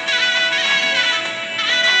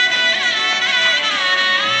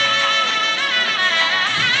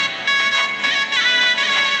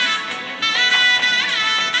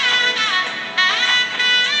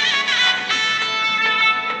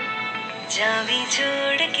जावी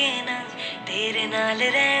छोड़ के ना तेरे नाल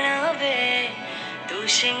रहना वे, तू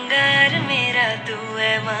श्रृंगार मेरा तू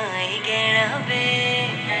है माई गहना वे।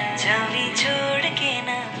 जावी छोड़ के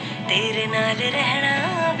ना तेरे नाल रहना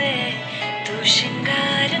वे, तू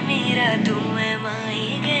श्रृंगार मेरा तू है माई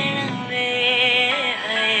गहना वे।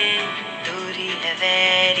 हाय दूरी है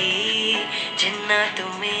वैरी जिन्ना तू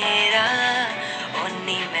मेरा,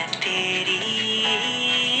 ओनी मैं तेरी।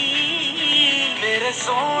 मेरे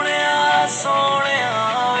सोहणिया सोहणिया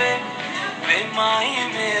वे माही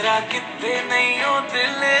मेरा किते नहीं ओ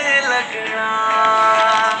दिल लगना।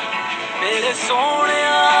 मेरे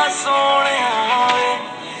सोहणिया सोहणिया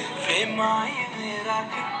वे माही मेरा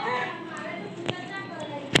किते।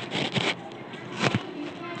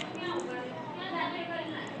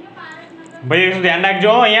 ભાઈ એકનું ધ્યાન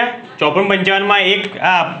રાખજો અહીંયા 54-55 એક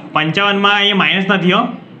આ 55 અહીંયા માઇનસ નથી હો.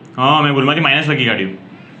 હા મેં ભૂલમાંથી માઇનસ લખી કાઢ્યું.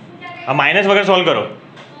 આ માઇનસ વગર સોલ્વ કરો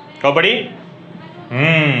ખબર પડી.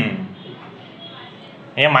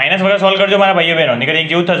 અહીંયા માઇનસ વગર સોલ્વ કરજો મારા ભાઈઓ બહેનો, નહીં એક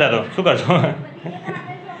જેવું જ થશે તો શું કરશો.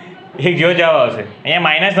 એક જેવો જવાબ આવશે. અહીંયા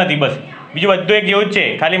માઇનસ નથી, બસ બીજું બધું એક જેવું જ છે,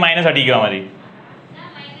 ખાલી માઇનસ હટી ગયો આમાંથી.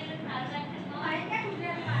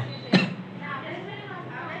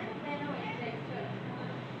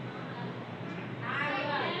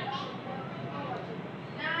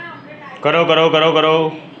 કરો કરો કરો કરો.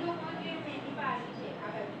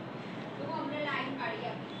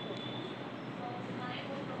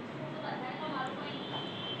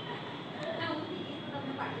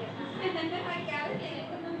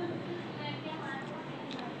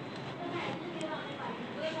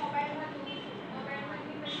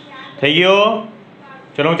 થઈ ગયો?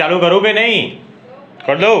 ચલો હું ચાલુ કરું કે નહીં?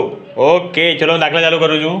 કરી દઉં? ઓકે ચલો દાખલા ચાલુ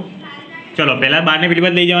કરું છું. ચલો પહેલાં 12 ને પેલી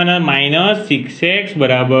બાદ લઈ જવાના. -6x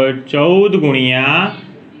બરાબર 14 ગુણ્યા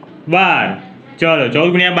 12. ચલો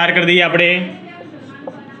 14 ગુણ્યા 12 કરી દઈએ આપણે.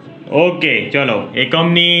 ઓકે ચલો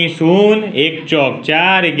એકમની શૂન્ય, 1 ચોક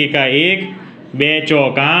 4, 1 એકા 1, 2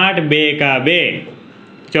 ચોક 8, 2 એકા 2.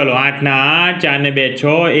 ચલો 8 ના 8, 4 ને 2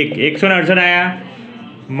 6, 168 આવ્યા.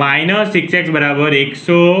 -6x બરાબર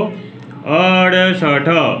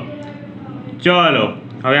 168. ચલો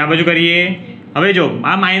હવે આ બાજુ કરીએ. હવે જો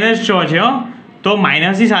આ -6 છે હો, તો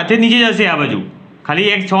માઇનસની સાથે નીચે જશે આ બાજુ, ખાલી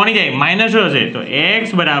x 6 નહીં જાય, -6 હશે તો x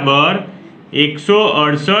બરાબર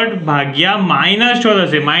 168 ભાગ્યા -6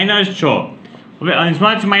 થશે. -6 હવે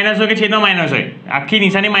અંશમાં જ માઇનસ હોય કે છેદમાં માઇનસ હોય, આખી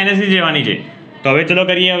નિશાની માઇનસની જ રહેવાની છે. તો હવે ચલો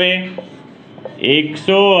કરીએ. હવે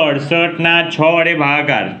 168 ના 6 વડે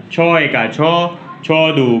ભાગાકાર. 6 એકા 6, 6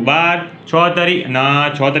 દુ 12, 6 તરી ના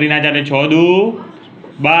 6 તરી ના ચાલે, 6 દુ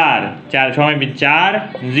 12, 4 6 4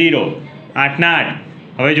 0, 8 ના 8.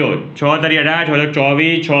 હવે જો 6 તરી 18, 6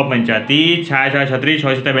 24, 6 35, 6 6 36,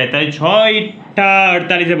 6 7 42, 6 ઈઠા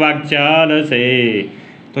 48 ભાગ ચાલ હશે.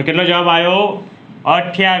 તો કેટલો જવાબ આવ્યો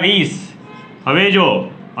 28. હવે જો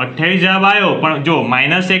 28 જવાબ આવ્યો, પણ જો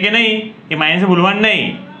માઇનસ છે કે નહીં એ માઇનસ ભૂલવાનું નહીં.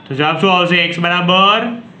 તો જવાબ શું આવશે? x બરાબર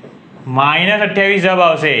 -28 જવાબ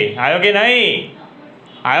આવશે. આવ્યો કે નહીં?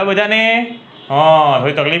 આવ્યો બધાને? હા,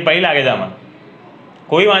 થોડી તકલીફ પડી લાગે છે આમાં.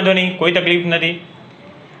 કોઈ વાંધો નહીં, કોઈ તકલીફ નથી.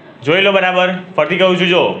 જોઈ લો બરાબર. ફરીથી કહું છું,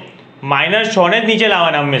 જો -6 ને જ નીચે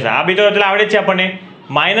લાવવાના હંમેશા. આ બી તો એટલે આવડે જ છે આપણને.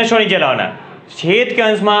 -6 નીચે લાવવાના. છેદ કે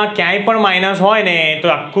અંશમાં ક્યાંય પણ માઇનસ હોય ને તો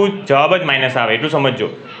આખું જવાબ જ માઇનસ આવે, એટલું સમજજો.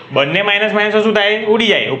 બંને માઇનસ માઇનસ શું થાય? ઉડી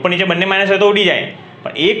જાય. ઉપર નીચે બંને માઇનસ હોય તો ઉડી જાય,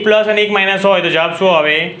 પણ એક પ્લસ અને એક માઇનસ હોય તો જવાબ શું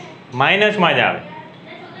આવે? માઇનસમાં જ આવે.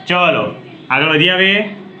 ચલો આગળ વધી આવે.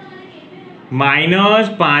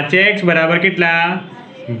 -5x બરાબર કેટલા?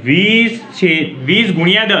 20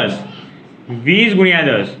 ગુણ્યા 10. 20 ગુણ્યા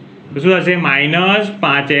 10 તો શું થશે?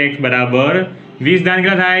 -5x બરાબર 20 દાન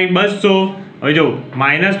કેટલા થાય? 200. હવે જો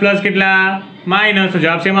માઇનસ પ્લસ કેટલા? માઇનસ. તો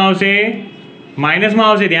જવાબ શેમાં આવશે? માઇનસમાં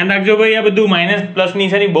આવશે. ધ્યાન રાખજો ભાઈ, આ બધું માઇનસ પ્લસ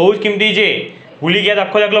નિશાની બહુ જ કિંમતી છે. ભૂલી ગયા તો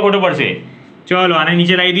આખો દાખલો ખોટો પડશે. ચલો આને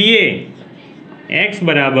નીચે લાવી દઈએ. x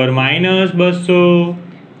બરાબર -200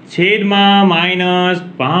 છેદમાં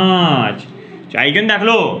 -5. આવી ગયો ને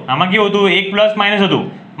દાખલો. આમાં કેવું હતું? એક પ્લસ માઇનસ હતું,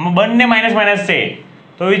 આમાં બંને માઇનસ માઇનસ છે.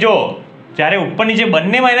 તો જો જ્યારે ઉપર નીચે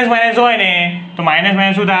બંને માઇનસ માઇનસ હોય ને તો માઇનસ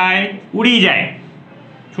માઇનસ શું થાય? ઉડી જાય.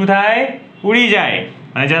 શું થાય? ઉડી જાય.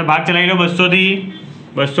 અને જ્યારે ભાગ ચલાવી લો 200 થી,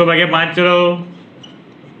 200 ભાગ્યા 5 ચલો.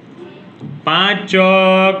 5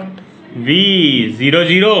 ચોક 20. 0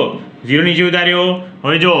 0 0 નીચે ઉતાર્યો.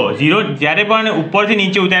 હવે જો 0 જ્યારે પણ ઉપરથી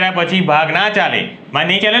નીચે ઉતાર્યા પછી ભાગ ના ચાલે.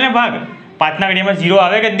 નહીં ચાલે ને ભાગ. 5ના ઘડિયામાં 0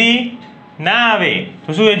 આવે કદી? ના આવે. તો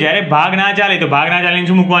શું? જ્યારે ભાગ ના ચાલે તો ભાગ ના ચાલે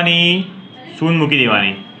શું મૂકવાની? શૂન્ય મૂકી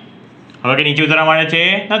દેવાની. હવે કે નીચે ઉતારવા મળે છે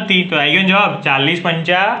નથી, તો આવી ગયો જવાબ 40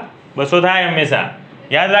 5 200 થાય હંમેશા.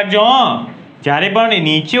 યાદ રાખજો. જ્યારે પણ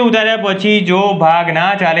નીચે ઉતાર્યા પછી જો ભાગ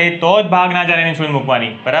ના ચાલે તો જ ભાગ ના ચાલે એને શૂન્ય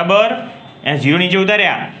મૂકવાની. બરાબર? એ 0 નીચે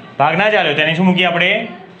ઉતાર્યા, ભાગ ના ચાલ્યો તો એને શું મૂકીએ આપણે?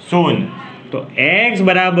 શૂન્ય. તો x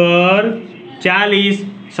બરાબર 40.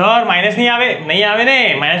 સર માઇનસ નહીં આવે? નહીં આવે ને,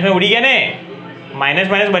 માઇનસ ઉડી ગયા ને. માઇનસ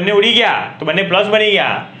માઇનસ બંને ઉડી ગયા તો બંને પ્લસ બની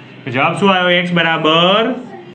ગયા. તો જવાબ શું આવ્યો? x બરાબર